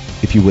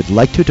 If you would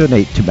like to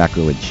donate to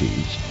Macro and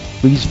Cheese,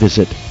 please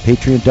visit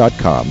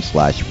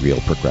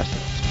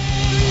patreon.com/realprogressives.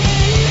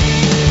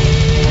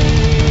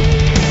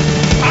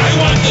 I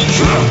want the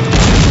truth.